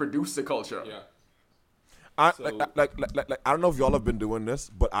people that produce the culture. Yeah. I don't know if y'all have been doing this,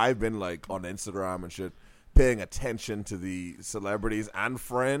 but I've been like on Instagram and shit, paying attention to the celebrities and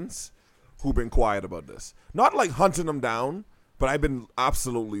friends who've been quiet about this. Not like hunting them down, but I've been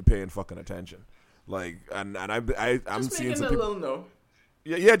absolutely paying fucking attention. Like, and I'm just seeing some people. Little note.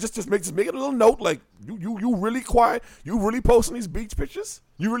 Yeah, just make it a little note. Like, you really quiet? You really posting these beach pictures?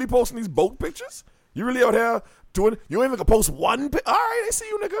 You really posting these boat pictures? You really out here doing? You ain't even gonna post one? All right, I see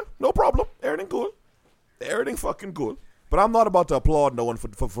you, nigga. No problem. Everything cool. Everything fucking cool. But I'm not about to applaud no one for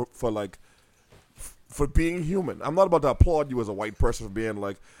being human. I'm not about to applaud you as a white person for being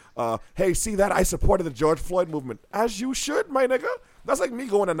like, hey, see that? I supported the George Floyd movement. As you should, my nigga. That's like me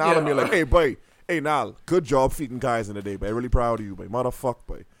going to Nal and being like, hey, boy. Hey, Nal, good job feeding Kaizen today, boy. Really proud of you, boy. Motherfuck,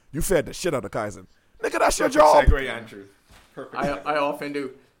 boy. You fed the shit out of Kaizen. Nigga, that's your job. Segue, Andrew. Perfect. I often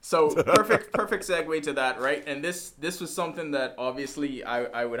do. So perfect segue to that, right? And this was something that obviously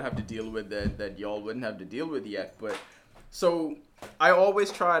I would have to deal with that y'all wouldn't have to deal with yet. But so I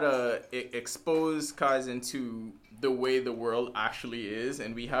always try to expose Kaizen to the way the world actually is,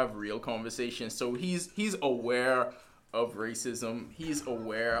 and we have real conversations. So he's aware of racism. He's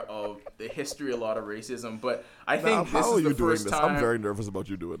aware of the history a lot of racism. But I think this is the first time. I'm very nervous about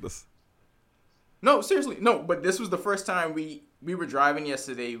you doing this. No, seriously, no. But this was the first time we were driving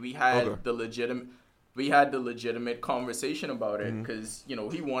yesterday. We had the legitimate. we had the legitimate conversation about it because, you know,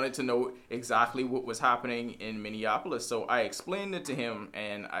 he wanted to know exactly what was happening in Minneapolis. So I explained it to him,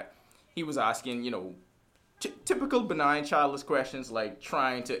 and he was asking, you know, typical benign childless questions, like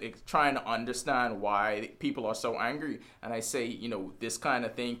trying to understand why people are so angry. And I say, you know, this kind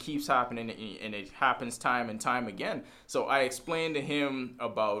of thing keeps happening, and it happens time and time again. So I explained to him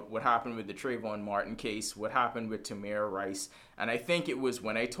about what happened with the Trayvon Martin case, what happened with Tamir Rice, and I think it was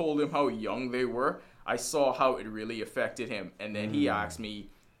when I told him how young they were, I saw how it really affected him. And then he asked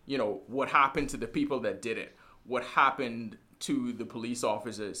me, you know, what happened to the people that did it? What happened to the police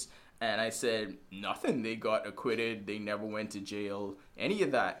officers? And I said, nothing. They got acquitted. They never went to jail, any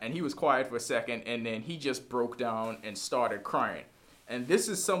of that. And he was quiet for a second, and then he just broke down and started crying. And this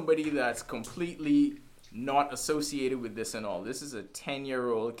is somebody that's completely not associated with this and all. This is a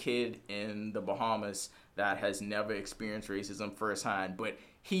 10-year-old kid in the Bahamas that has never experienced racism firsthand, but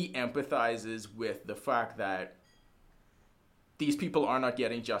he empathizes with the fact that these people are not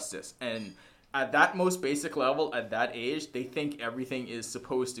getting justice. And at that most basic level, at that age, they think everything is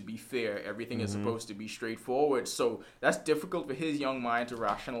supposed to be fair. Everything is supposed to be straightforward. So that's difficult for his young mind to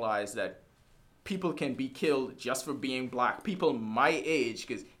rationalize that people can be killed just for being black. People my age,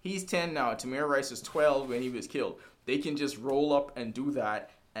 because he's 10 now, Tamir Rice was 12 when he was killed. They can just roll up and do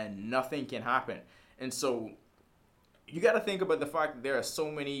that, and nothing can happen. And so you got to think about the fact that there are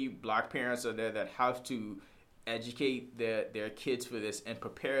so many black parents out there that have to educate their kids for this and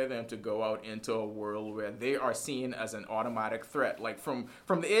prepare them to go out into a world where they are seen as an automatic threat. Like from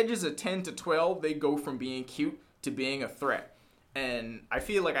the ages of 10 to 12, they go from being cute to being a threat. And I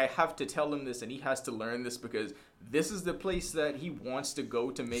feel like I have to tell him this, and he has to learn this, because this is the place that he wants to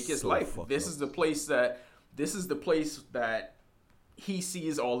go to make his life. This is the place that he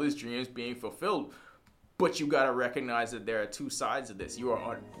sees all his dreams being fulfilled. But you got to recognize that there are two sides of this.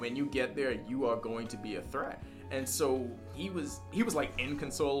 When you get there, you are going to be a threat. And so he was like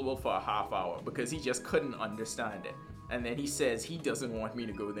inconsolable for a half hour because he just couldn't understand it. And then he says he doesn't want me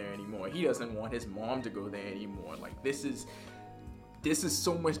to go there anymore. He doesn't want his mom to go there anymore. Like, this is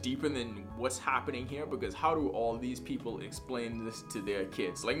so much deeper than what's happening here, because how do all these people explain this to their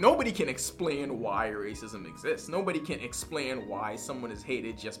kids? Like, nobody can explain why racism exists. Nobody can explain why someone is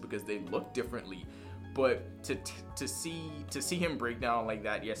hated just because they look differently. But to see him break down like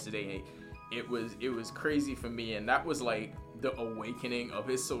that yesterday, it was crazy for me, and that was like the awakening of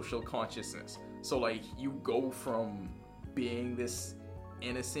his social consciousness. So like, you go from being this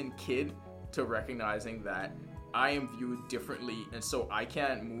innocent kid to recognizing that I am viewed differently, and so I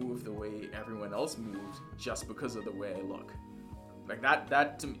can't move the way everyone else moves just because of the way I look. Like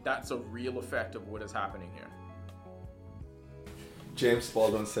that to me, that's a real effect of what is happening here. James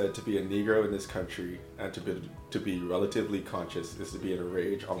Baldwin said to be a Negro in this country and to be relatively conscious is to be in a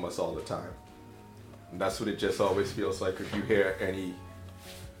rage almost all the time. And that's what it just always feels like if you hear any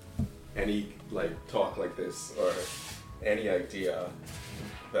like talk like this, or any idea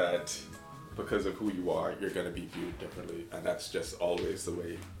that because of who you are, you're going to be viewed differently. And that's just always the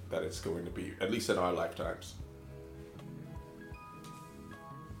way that it's going to be, at least in our lifetimes.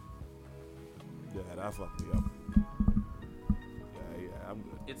 Yeah, that fucked me up. Yeah, I'm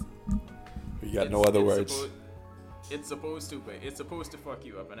good. You got no other words. It's supposed to fuck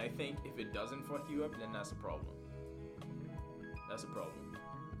you up, and I think if it doesn't fuck you up, then that's a problem. That's a problem.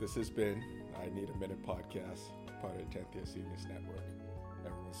 This has been I Need a Minute podcast, part of the 10th Year Seniors Network.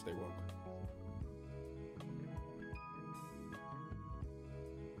 Everyone stay woke.